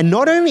heaven. And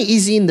not only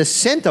is he in the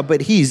center,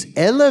 but he is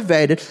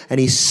elevated and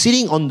he's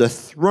sitting on the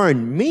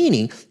throne,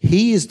 meaning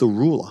he is the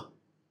ruler.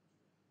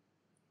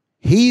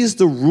 He is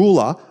the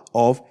ruler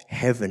of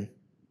heaven.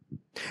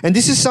 And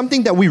this is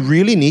something that we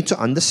really need to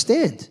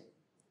understand.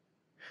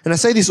 And I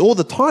say this all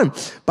the time,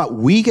 but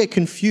we get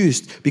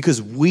confused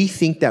because we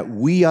think that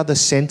we are the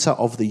center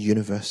of the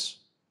universe.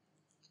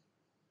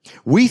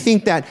 We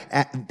think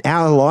that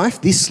our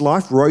life, this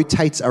life,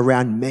 rotates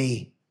around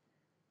me.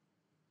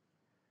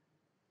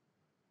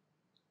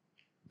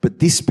 But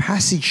this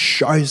passage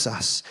shows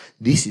us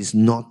this is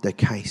not the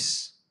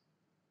case.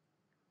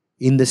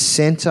 In the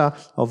center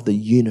of the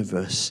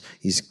universe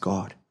is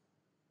God.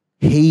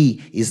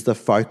 He is the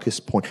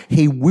focus point.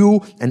 He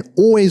will and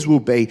always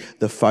will be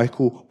the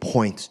focal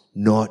point,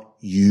 not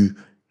you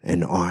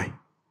and I.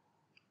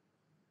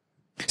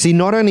 See,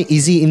 not only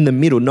is he in the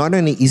middle, not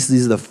only is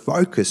this the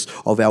focus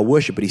of our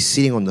worship, but he's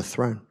sitting on the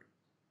throne.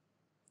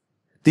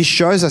 This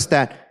shows us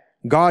that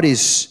God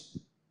is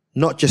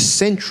not just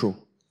central,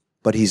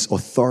 but he's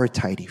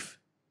authoritative.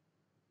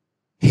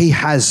 He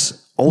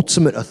has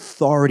ultimate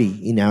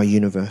authority in our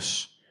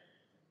universe.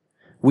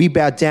 We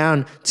bow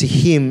down to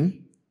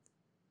him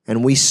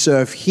and we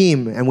serve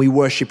him and we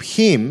worship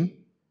him,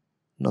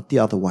 not the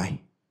other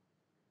way.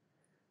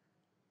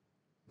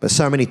 But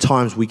so many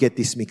times we get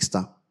this mixed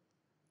up.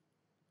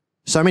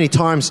 So many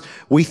times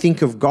we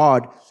think of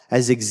God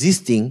as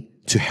existing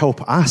to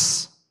help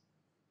us.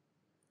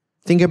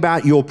 Think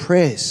about your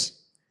prayers.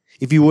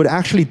 If you would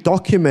actually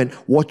document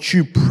what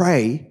you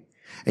pray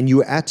and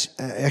you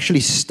actually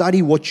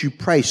study what you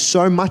pray,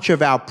 so much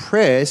of our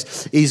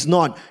prayers is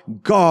not,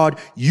 God,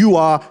 you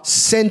are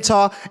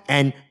center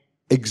and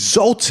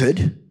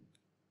exalted.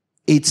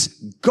 It's,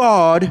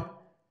 God,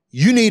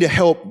 you need to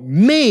help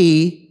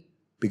me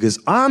because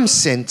I'm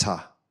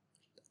center.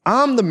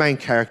 I'm the main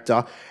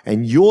character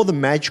and you're the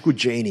magical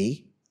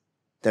genie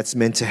that's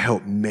meant to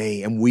help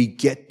me. And we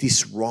get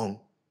this wrong.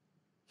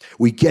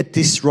 We get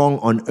this wrong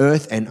on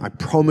earth, and I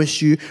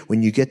promise you,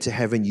 when you get to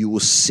heaven, you will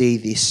see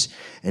this,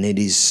 and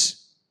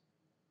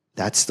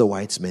that's the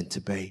way it's meant to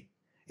be.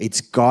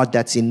 It's God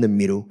that's in the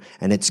middle,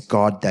 and it's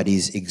God that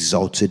is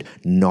exalted,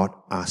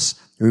 not us.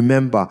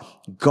 Remember,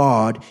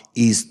 God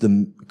is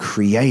the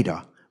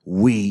creator.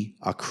 We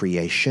are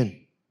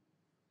creation.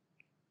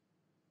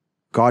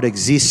 God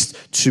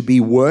exists to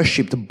be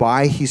worshipped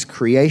by his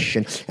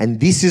creation, and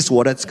this is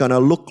what it's going to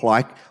look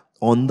like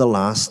on the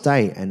last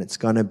day, and it's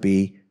going to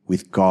be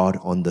with God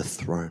on the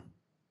throne.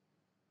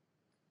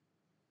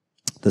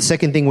 The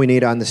second thing we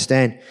need to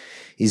understand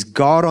is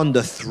God on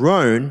the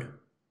throne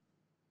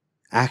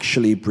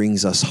actually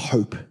brings us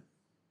hope.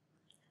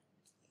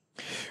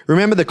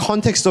 Remember the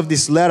context of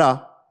this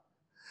letter.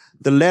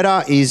 The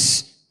letter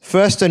is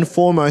first and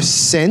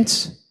foremost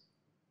sent.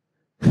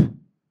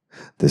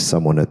 There's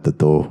someone at the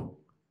door.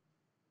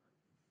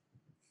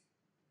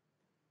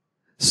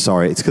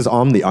 Sorry, it's because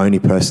I'm the only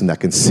person that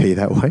can see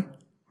that way.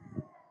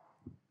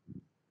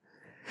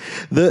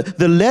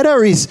 The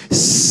letter is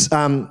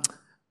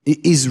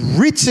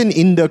written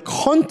in the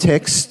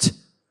context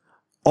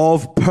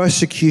of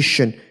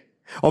persecution,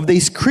 of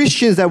these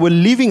Christians that were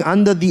living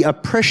under the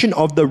oppression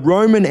of the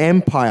Roman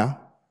Empire.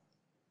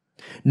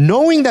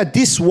 Knowing that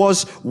this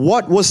was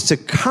what was to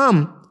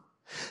come,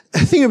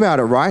 think about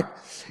it, right?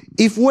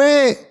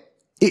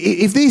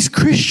 If these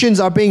Christians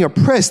are being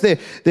oppressed,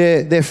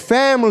 their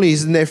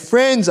families and their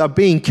friends are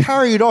being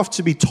carried off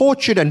to be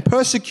tortured and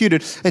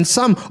persecuted and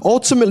some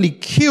ultimately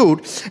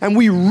killed. And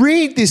we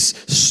read this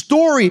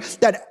story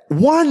that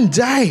one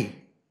day,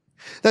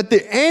 that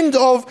the end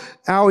of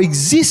our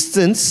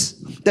existence,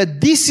 that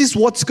this is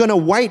what's going to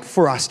wait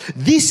for us.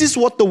 This is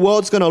what the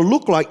world's going to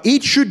look like.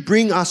 It should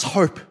bring us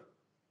hope.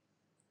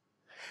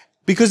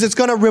 Because it's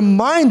going to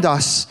remind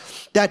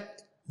us that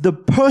the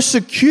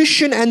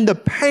persecution and the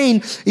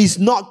pain is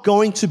not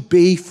going to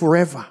be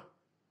forever.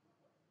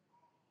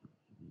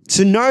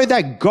 To know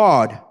that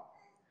God,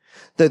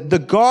 that the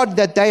God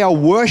that they are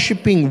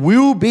worshiping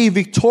will be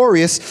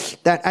victorious,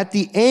 that at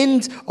the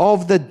end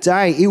of the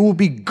day, it will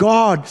be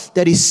God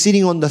that is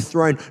sitting on the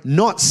throne,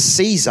 not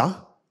Caesar.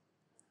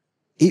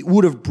 It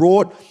would have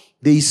brought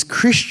these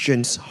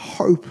Christians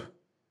hope.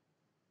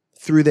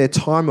 through their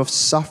time of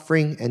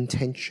suffering and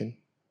tension.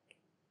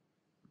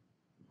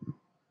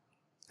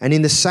 And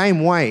in the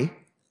same way,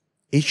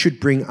 it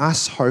should bring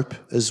us hope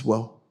as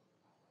well.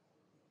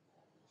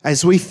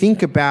 As we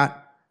think about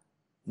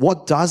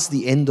what does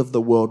the end of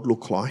the world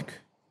look like,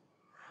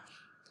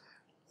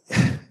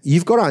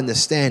 you've got to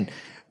understand,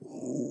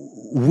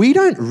 we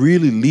don't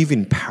really live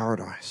in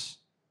paradise.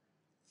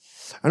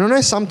 And I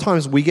know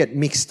sometimes we get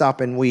mixed up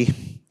and we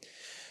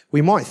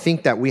might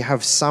think that we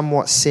have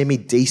somewhat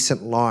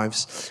semi-decent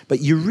lives,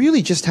 but you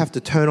really just have to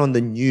turn on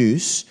the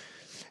news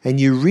and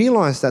you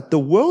realize that the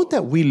world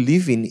that we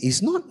live in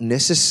is not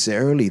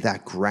necessarily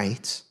that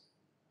great.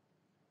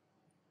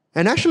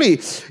 And actually,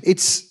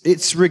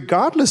 it's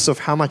regardless of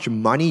how much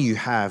money you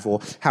have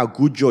or how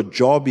good your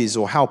job is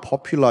or how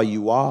popular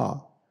you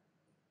are.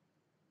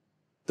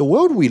 The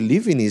world we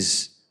live in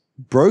is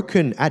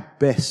broken at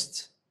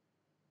best.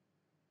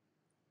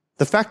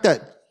 The fact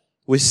that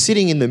we're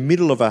sitting in the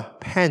middle of a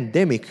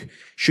pandemic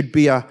should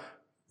be a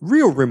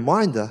real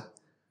reminder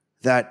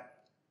that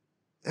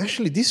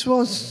actually this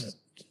was...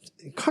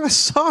 It kind of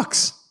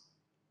sucks.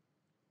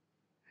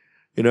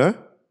 You know?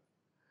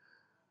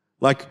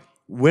 Like,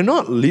 we're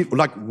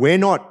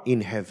not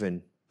in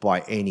heaven by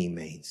any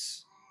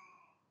means.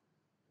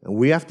 And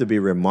we have to be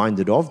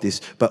reminded of this.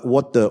 But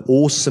what the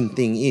awesome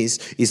thing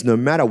is no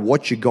matter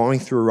what you're going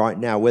through right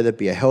now, whether it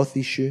be a health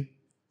issue,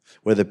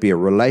 whether it be a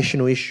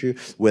relational issue,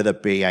 whether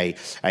it be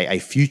a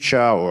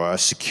future or a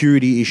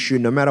security issue,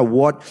 no matter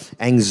what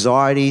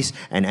anxieties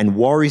and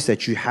worries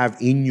that you have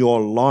in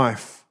your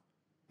life,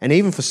 and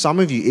even for some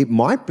of you, it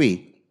might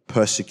be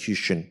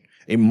persecution.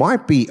 It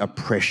might be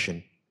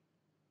oppression.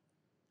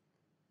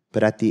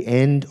 But at the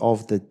end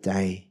of the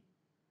day,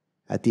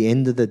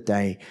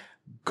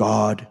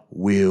 God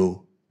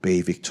will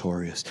be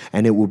victorious.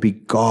 And it will be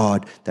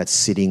God that's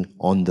sitting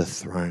on the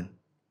throne.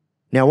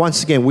 Now,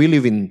 once again, we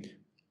live in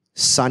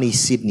sunny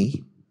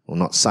Sydney. Well,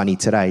 not sunny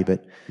today,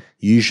 but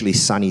usually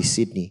sunny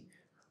Sydney.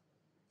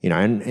 You know,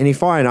 and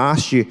if I had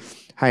asked you,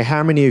 hey,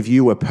 how many of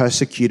you were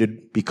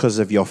persecuted because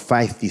of your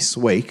faith this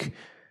week?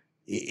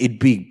 It'd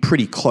be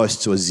pretty close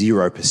to a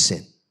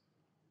 0%.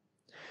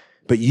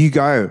 But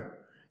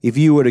if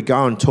you were to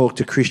go and talk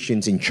to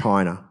Christians in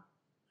China,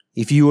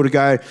 if you were to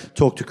go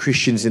talk to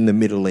Christians in the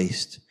Middle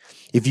East,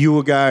 if you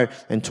were to go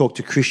and talk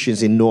to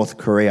Christians in North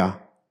Korea,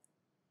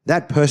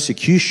 that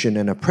persecution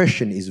and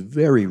oppression is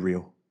very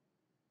real.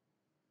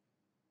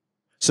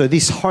 So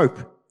this hope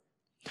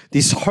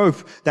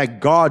that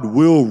God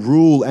will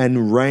rule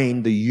and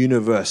reign the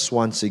universe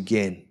once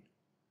again,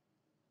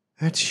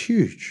 that's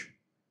huge.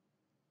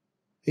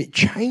 It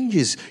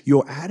changes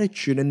your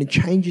attitude and it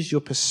changes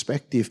your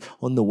perspective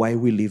on the way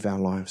we live our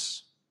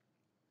lives.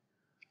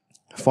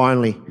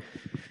 Finally,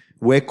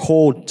 we're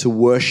called to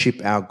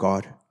worship our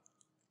God.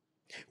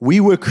 We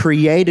were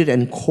created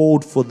and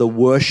called for the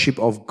worship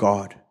of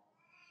God.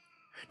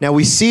 Now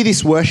we see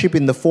this worship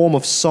in the form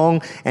of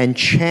song and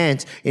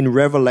chant in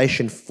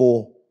Revelation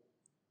 4.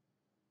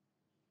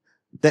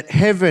 That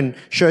heaven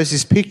shows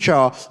this picture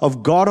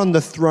of God on the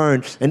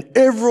throne and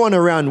everyone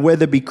around,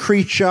 whether it be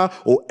creature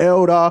or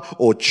elder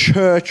or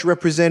church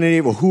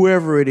representative or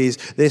whoever it is,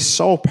 their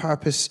sole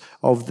purpose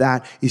of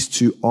that is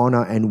to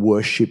honor and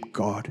worship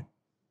God.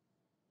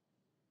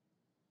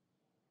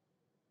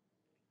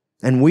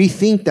 And we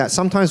think that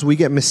sometimes we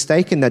get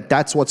mistaken that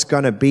that's what's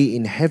going to be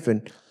in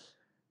heaven.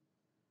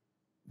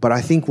 But I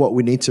think what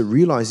we need to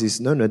realize is,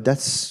 no,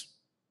 that's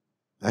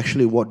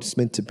actually what it's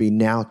meant to be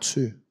now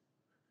too.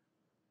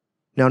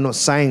 Now, I'm not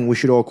saying we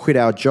should all quit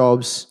our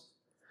jobs,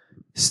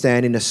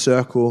 stand in a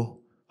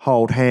circle,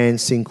 hold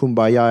hands, sing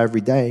Kumbaya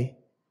every day.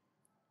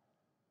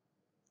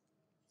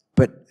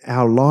 But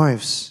our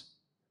lives,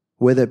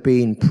 whether it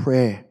be in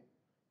prayer,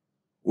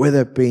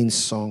 whether it be in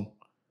song,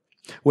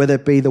 whether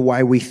it be the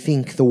way we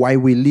think, the way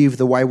we live,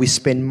 the way we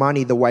spend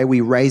money, the way we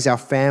raise our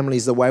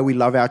families, the way we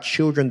love our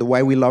children, the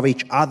way we love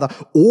each other,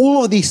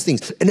 all of these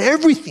things and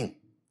everything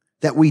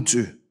that we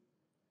do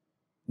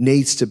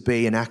needs to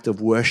be an act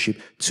of worship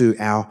to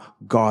our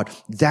God.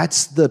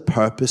 That's the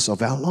purpose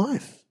of our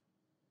life.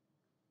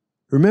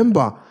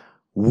 Remember,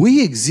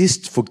 we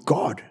exist for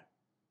God,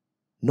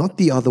 not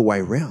the other way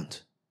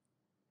around.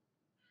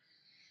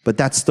 But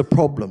that's the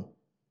problem.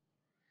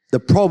 The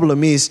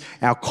problem is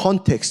our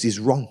context is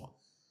wrong.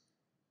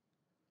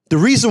 The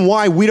reason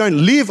why we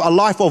don't live a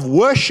life of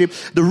worship,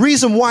 the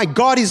reason why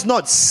God is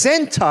not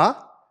center,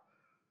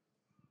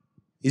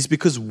 is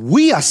because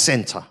we are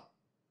center.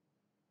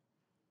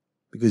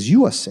 Because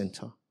you are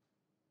center.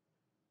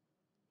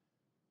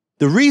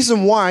 The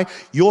reason why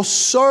you're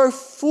so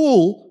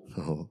full,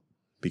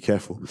 be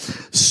careful,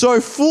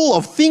 so full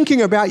of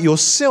thinking about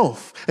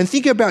yourself and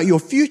thinking about your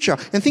future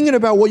and thinking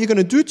about what you're going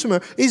to do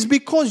tomorrow is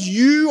because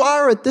you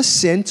are at the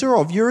center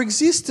of your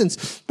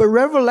existence. But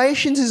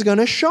Revelations is going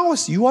to show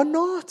us you are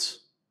not.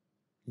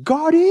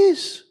 God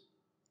is.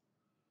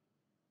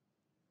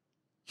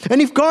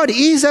 And if God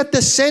is at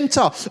the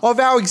center of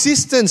our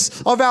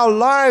existence, of our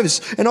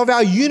lives, and of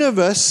our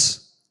universe,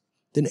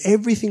 then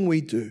everything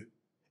we do,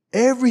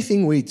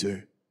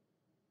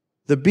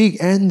 the the big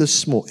and the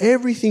small,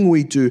 everything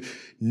we do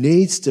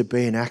needs to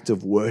be an act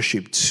of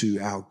worship to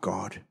our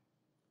God.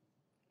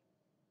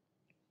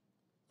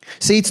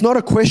 See, it's not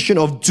a question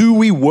of do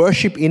we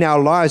worship in our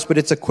lives, but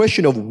it's a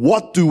question of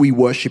what do we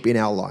worship in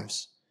our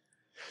lives.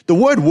 The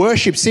word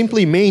worship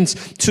simply means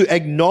to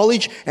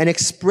acknowledge and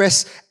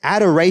express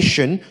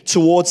adoration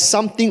towards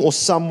something or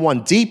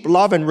someone, deep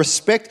love and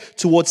respect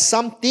towards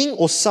something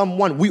or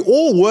someone. We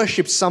all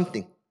worship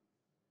something.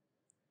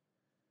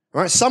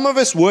 All right? Some of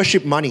us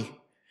worship money.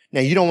 Now,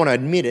 you don't want to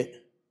admit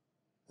it.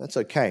 That's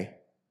okay.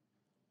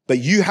 But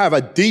you have a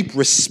deep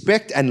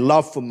respect and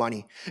love for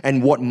money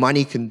and what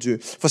money can do.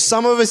 For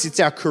some of us, it's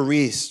our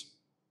careers.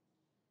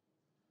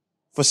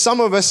 For some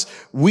of us,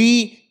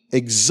 we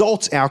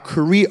exalt our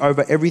career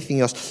over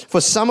everything else.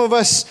 For some of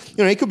us,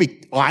 it could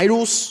be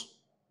idols.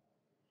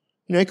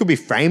 It could be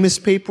famous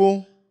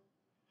people.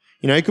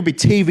 It could be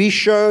TV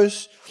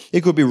shows.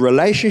 It could be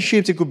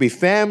relationships. It could be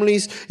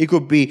families. It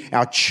could be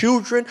our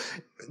children.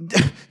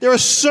 There are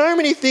so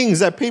many things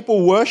that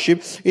people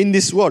worship in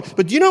this world.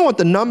 But do you know what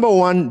the number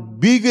one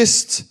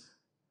biggest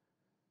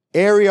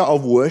area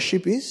of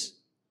worship is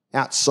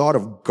outside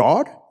of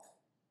God?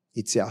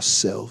 It's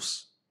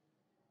ourselves.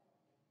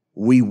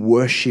 We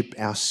worship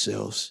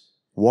ourselves.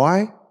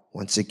 Why?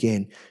 Once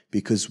again,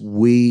 because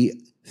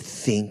we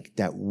think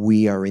that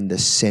we are in the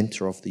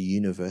center of the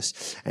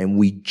universe, and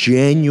we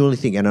genuinely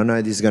think, and I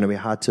know this is going to be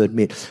hard to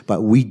admit,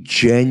 but we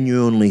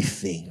genuinely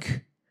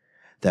think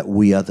that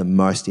we are the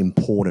most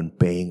important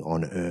being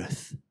on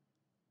earth.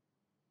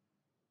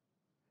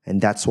 And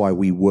that's why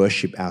we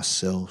worship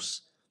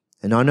ourselves.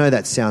 And I know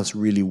that sounds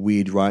really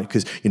weird, right?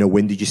 Because,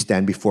 when did you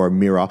stand before a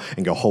mirror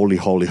and go, holy,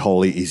 holy,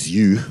 holy is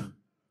you?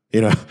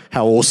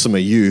 How awesome are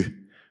you?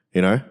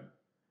 Yeah,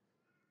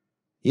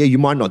 you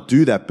might not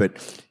do that,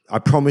 but I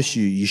promise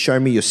you, you show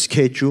me your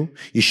schedule,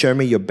 you show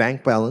me your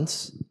bank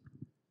balance,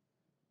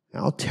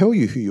 and I'll tell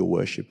you who you're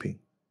worshiping.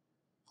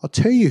 I'll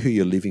tell you who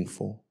you're living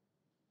for.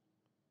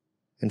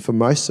 And for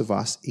most of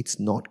us, it's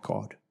not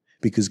God,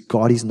 because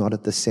God is not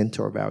at the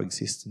center of our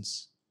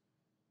existence.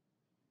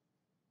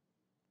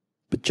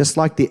 But just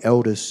like the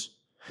elders,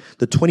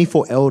 the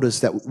 24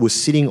 elders that were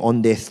sitting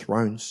on their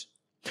thrones,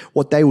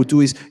 what they would do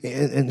is,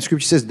 and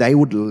Scripture says, they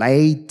would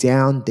lay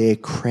down their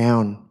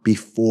crown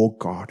before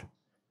God.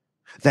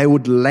 They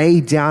would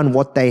lay down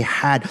what they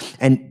had,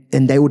 and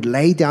they would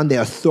lay down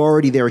their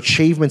authority, their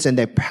achievements, and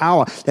their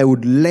power. They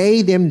would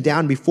lay them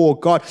down before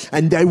God,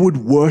 and they would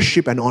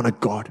worship and honor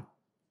God.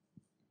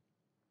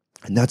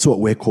 And that's what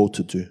we're called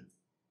to do.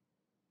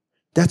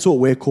 That's what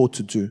we're called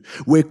to do.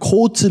 We're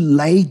called to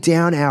lay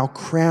down our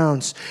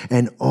crowns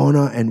and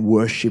honor and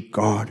worship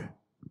God.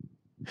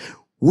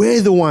 We're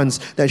the ones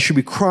that should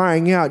be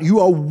crying out, you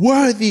are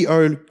worthy,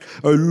 O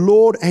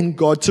Lord and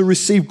God, to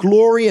receive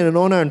glory and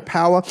honor and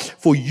power,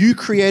 for you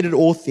created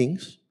all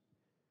things,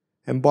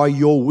 and by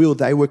your will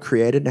they were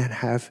created and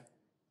have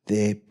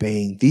their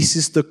being. This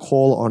is the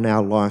call on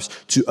our lives,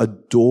 to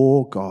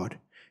adore God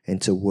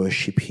and to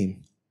worship Him.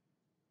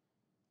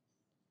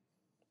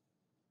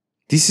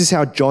 This is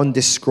how John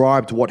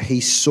described what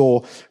he saw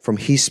from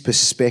his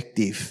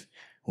perspective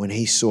when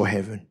he saw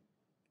heaven,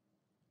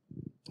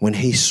 when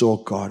he saw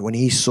God, when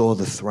he saw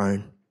the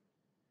throne.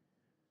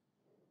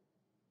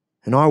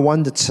 And I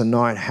wonder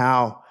tonight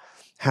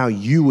how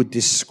you would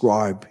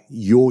describe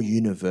your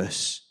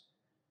universe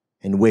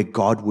and where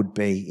God would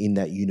be in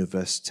that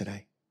universe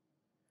today.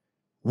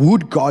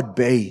 Would God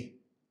be,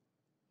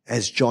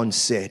 as John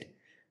said,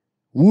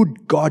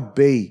 would God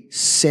be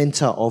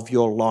center of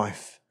your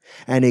life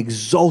and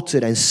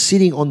exalted and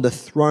sitting on the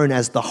throne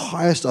as the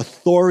highest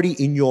authority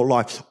in your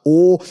life?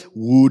 Or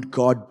would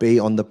God be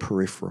on the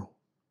peripheral?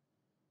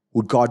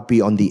 Would God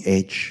be on the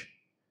edge?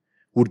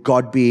 Would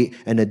God be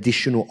an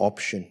additional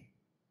option?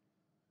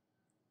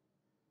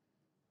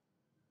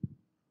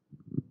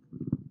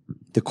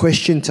 The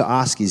question to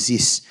ask is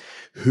this: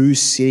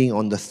 who's sitting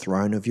on the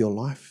throne of your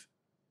life?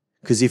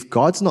 Because if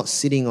God's not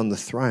sitting on the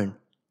throne,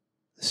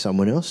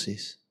 someone else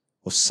is,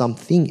 or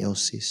something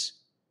else is.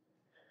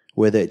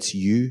 Whether it's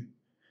you,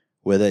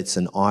 whether it's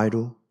an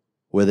idol,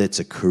 whether it's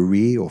a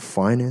career or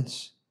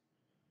finance.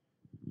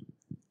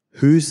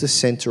 Who's the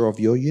center of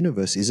your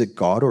universe? Is it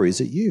God or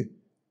is it you?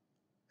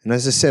 And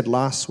as I said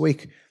last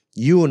week,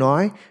 you and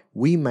I,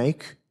 we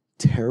make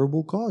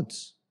terrible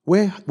gods.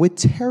 We're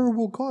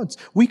terrible gods.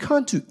 We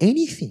can't do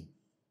anything.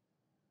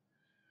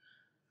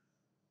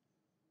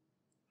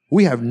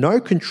 We have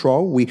no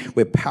control.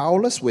 We're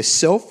powerless. We're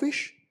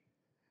selfish.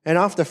 And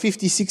after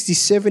 50, 60,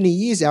 70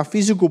 years, our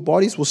physical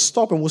bodies will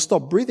stop and we'll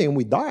stop breathing and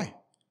we die.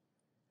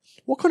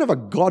 What kind of a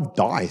God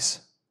dies?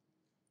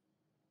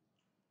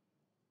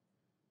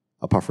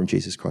 Apart from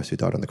Jesus Christ, who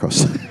died on the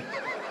cross.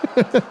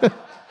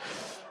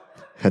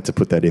 Had to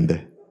put that in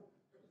there.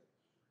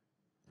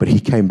 But he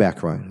came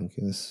back, right?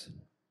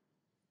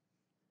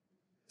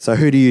 So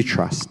who do you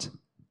trust?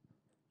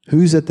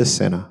 Who's at the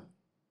center?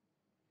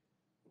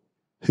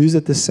 Who's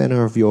at the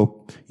center of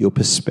your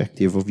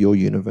perspective, of your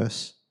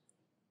universe?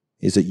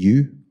 Is it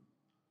you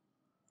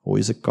or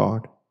is it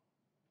God?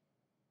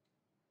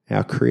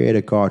 Our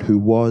Creator God, who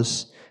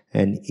was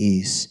and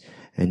is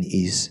and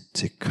is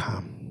to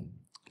come.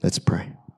 Let's pray.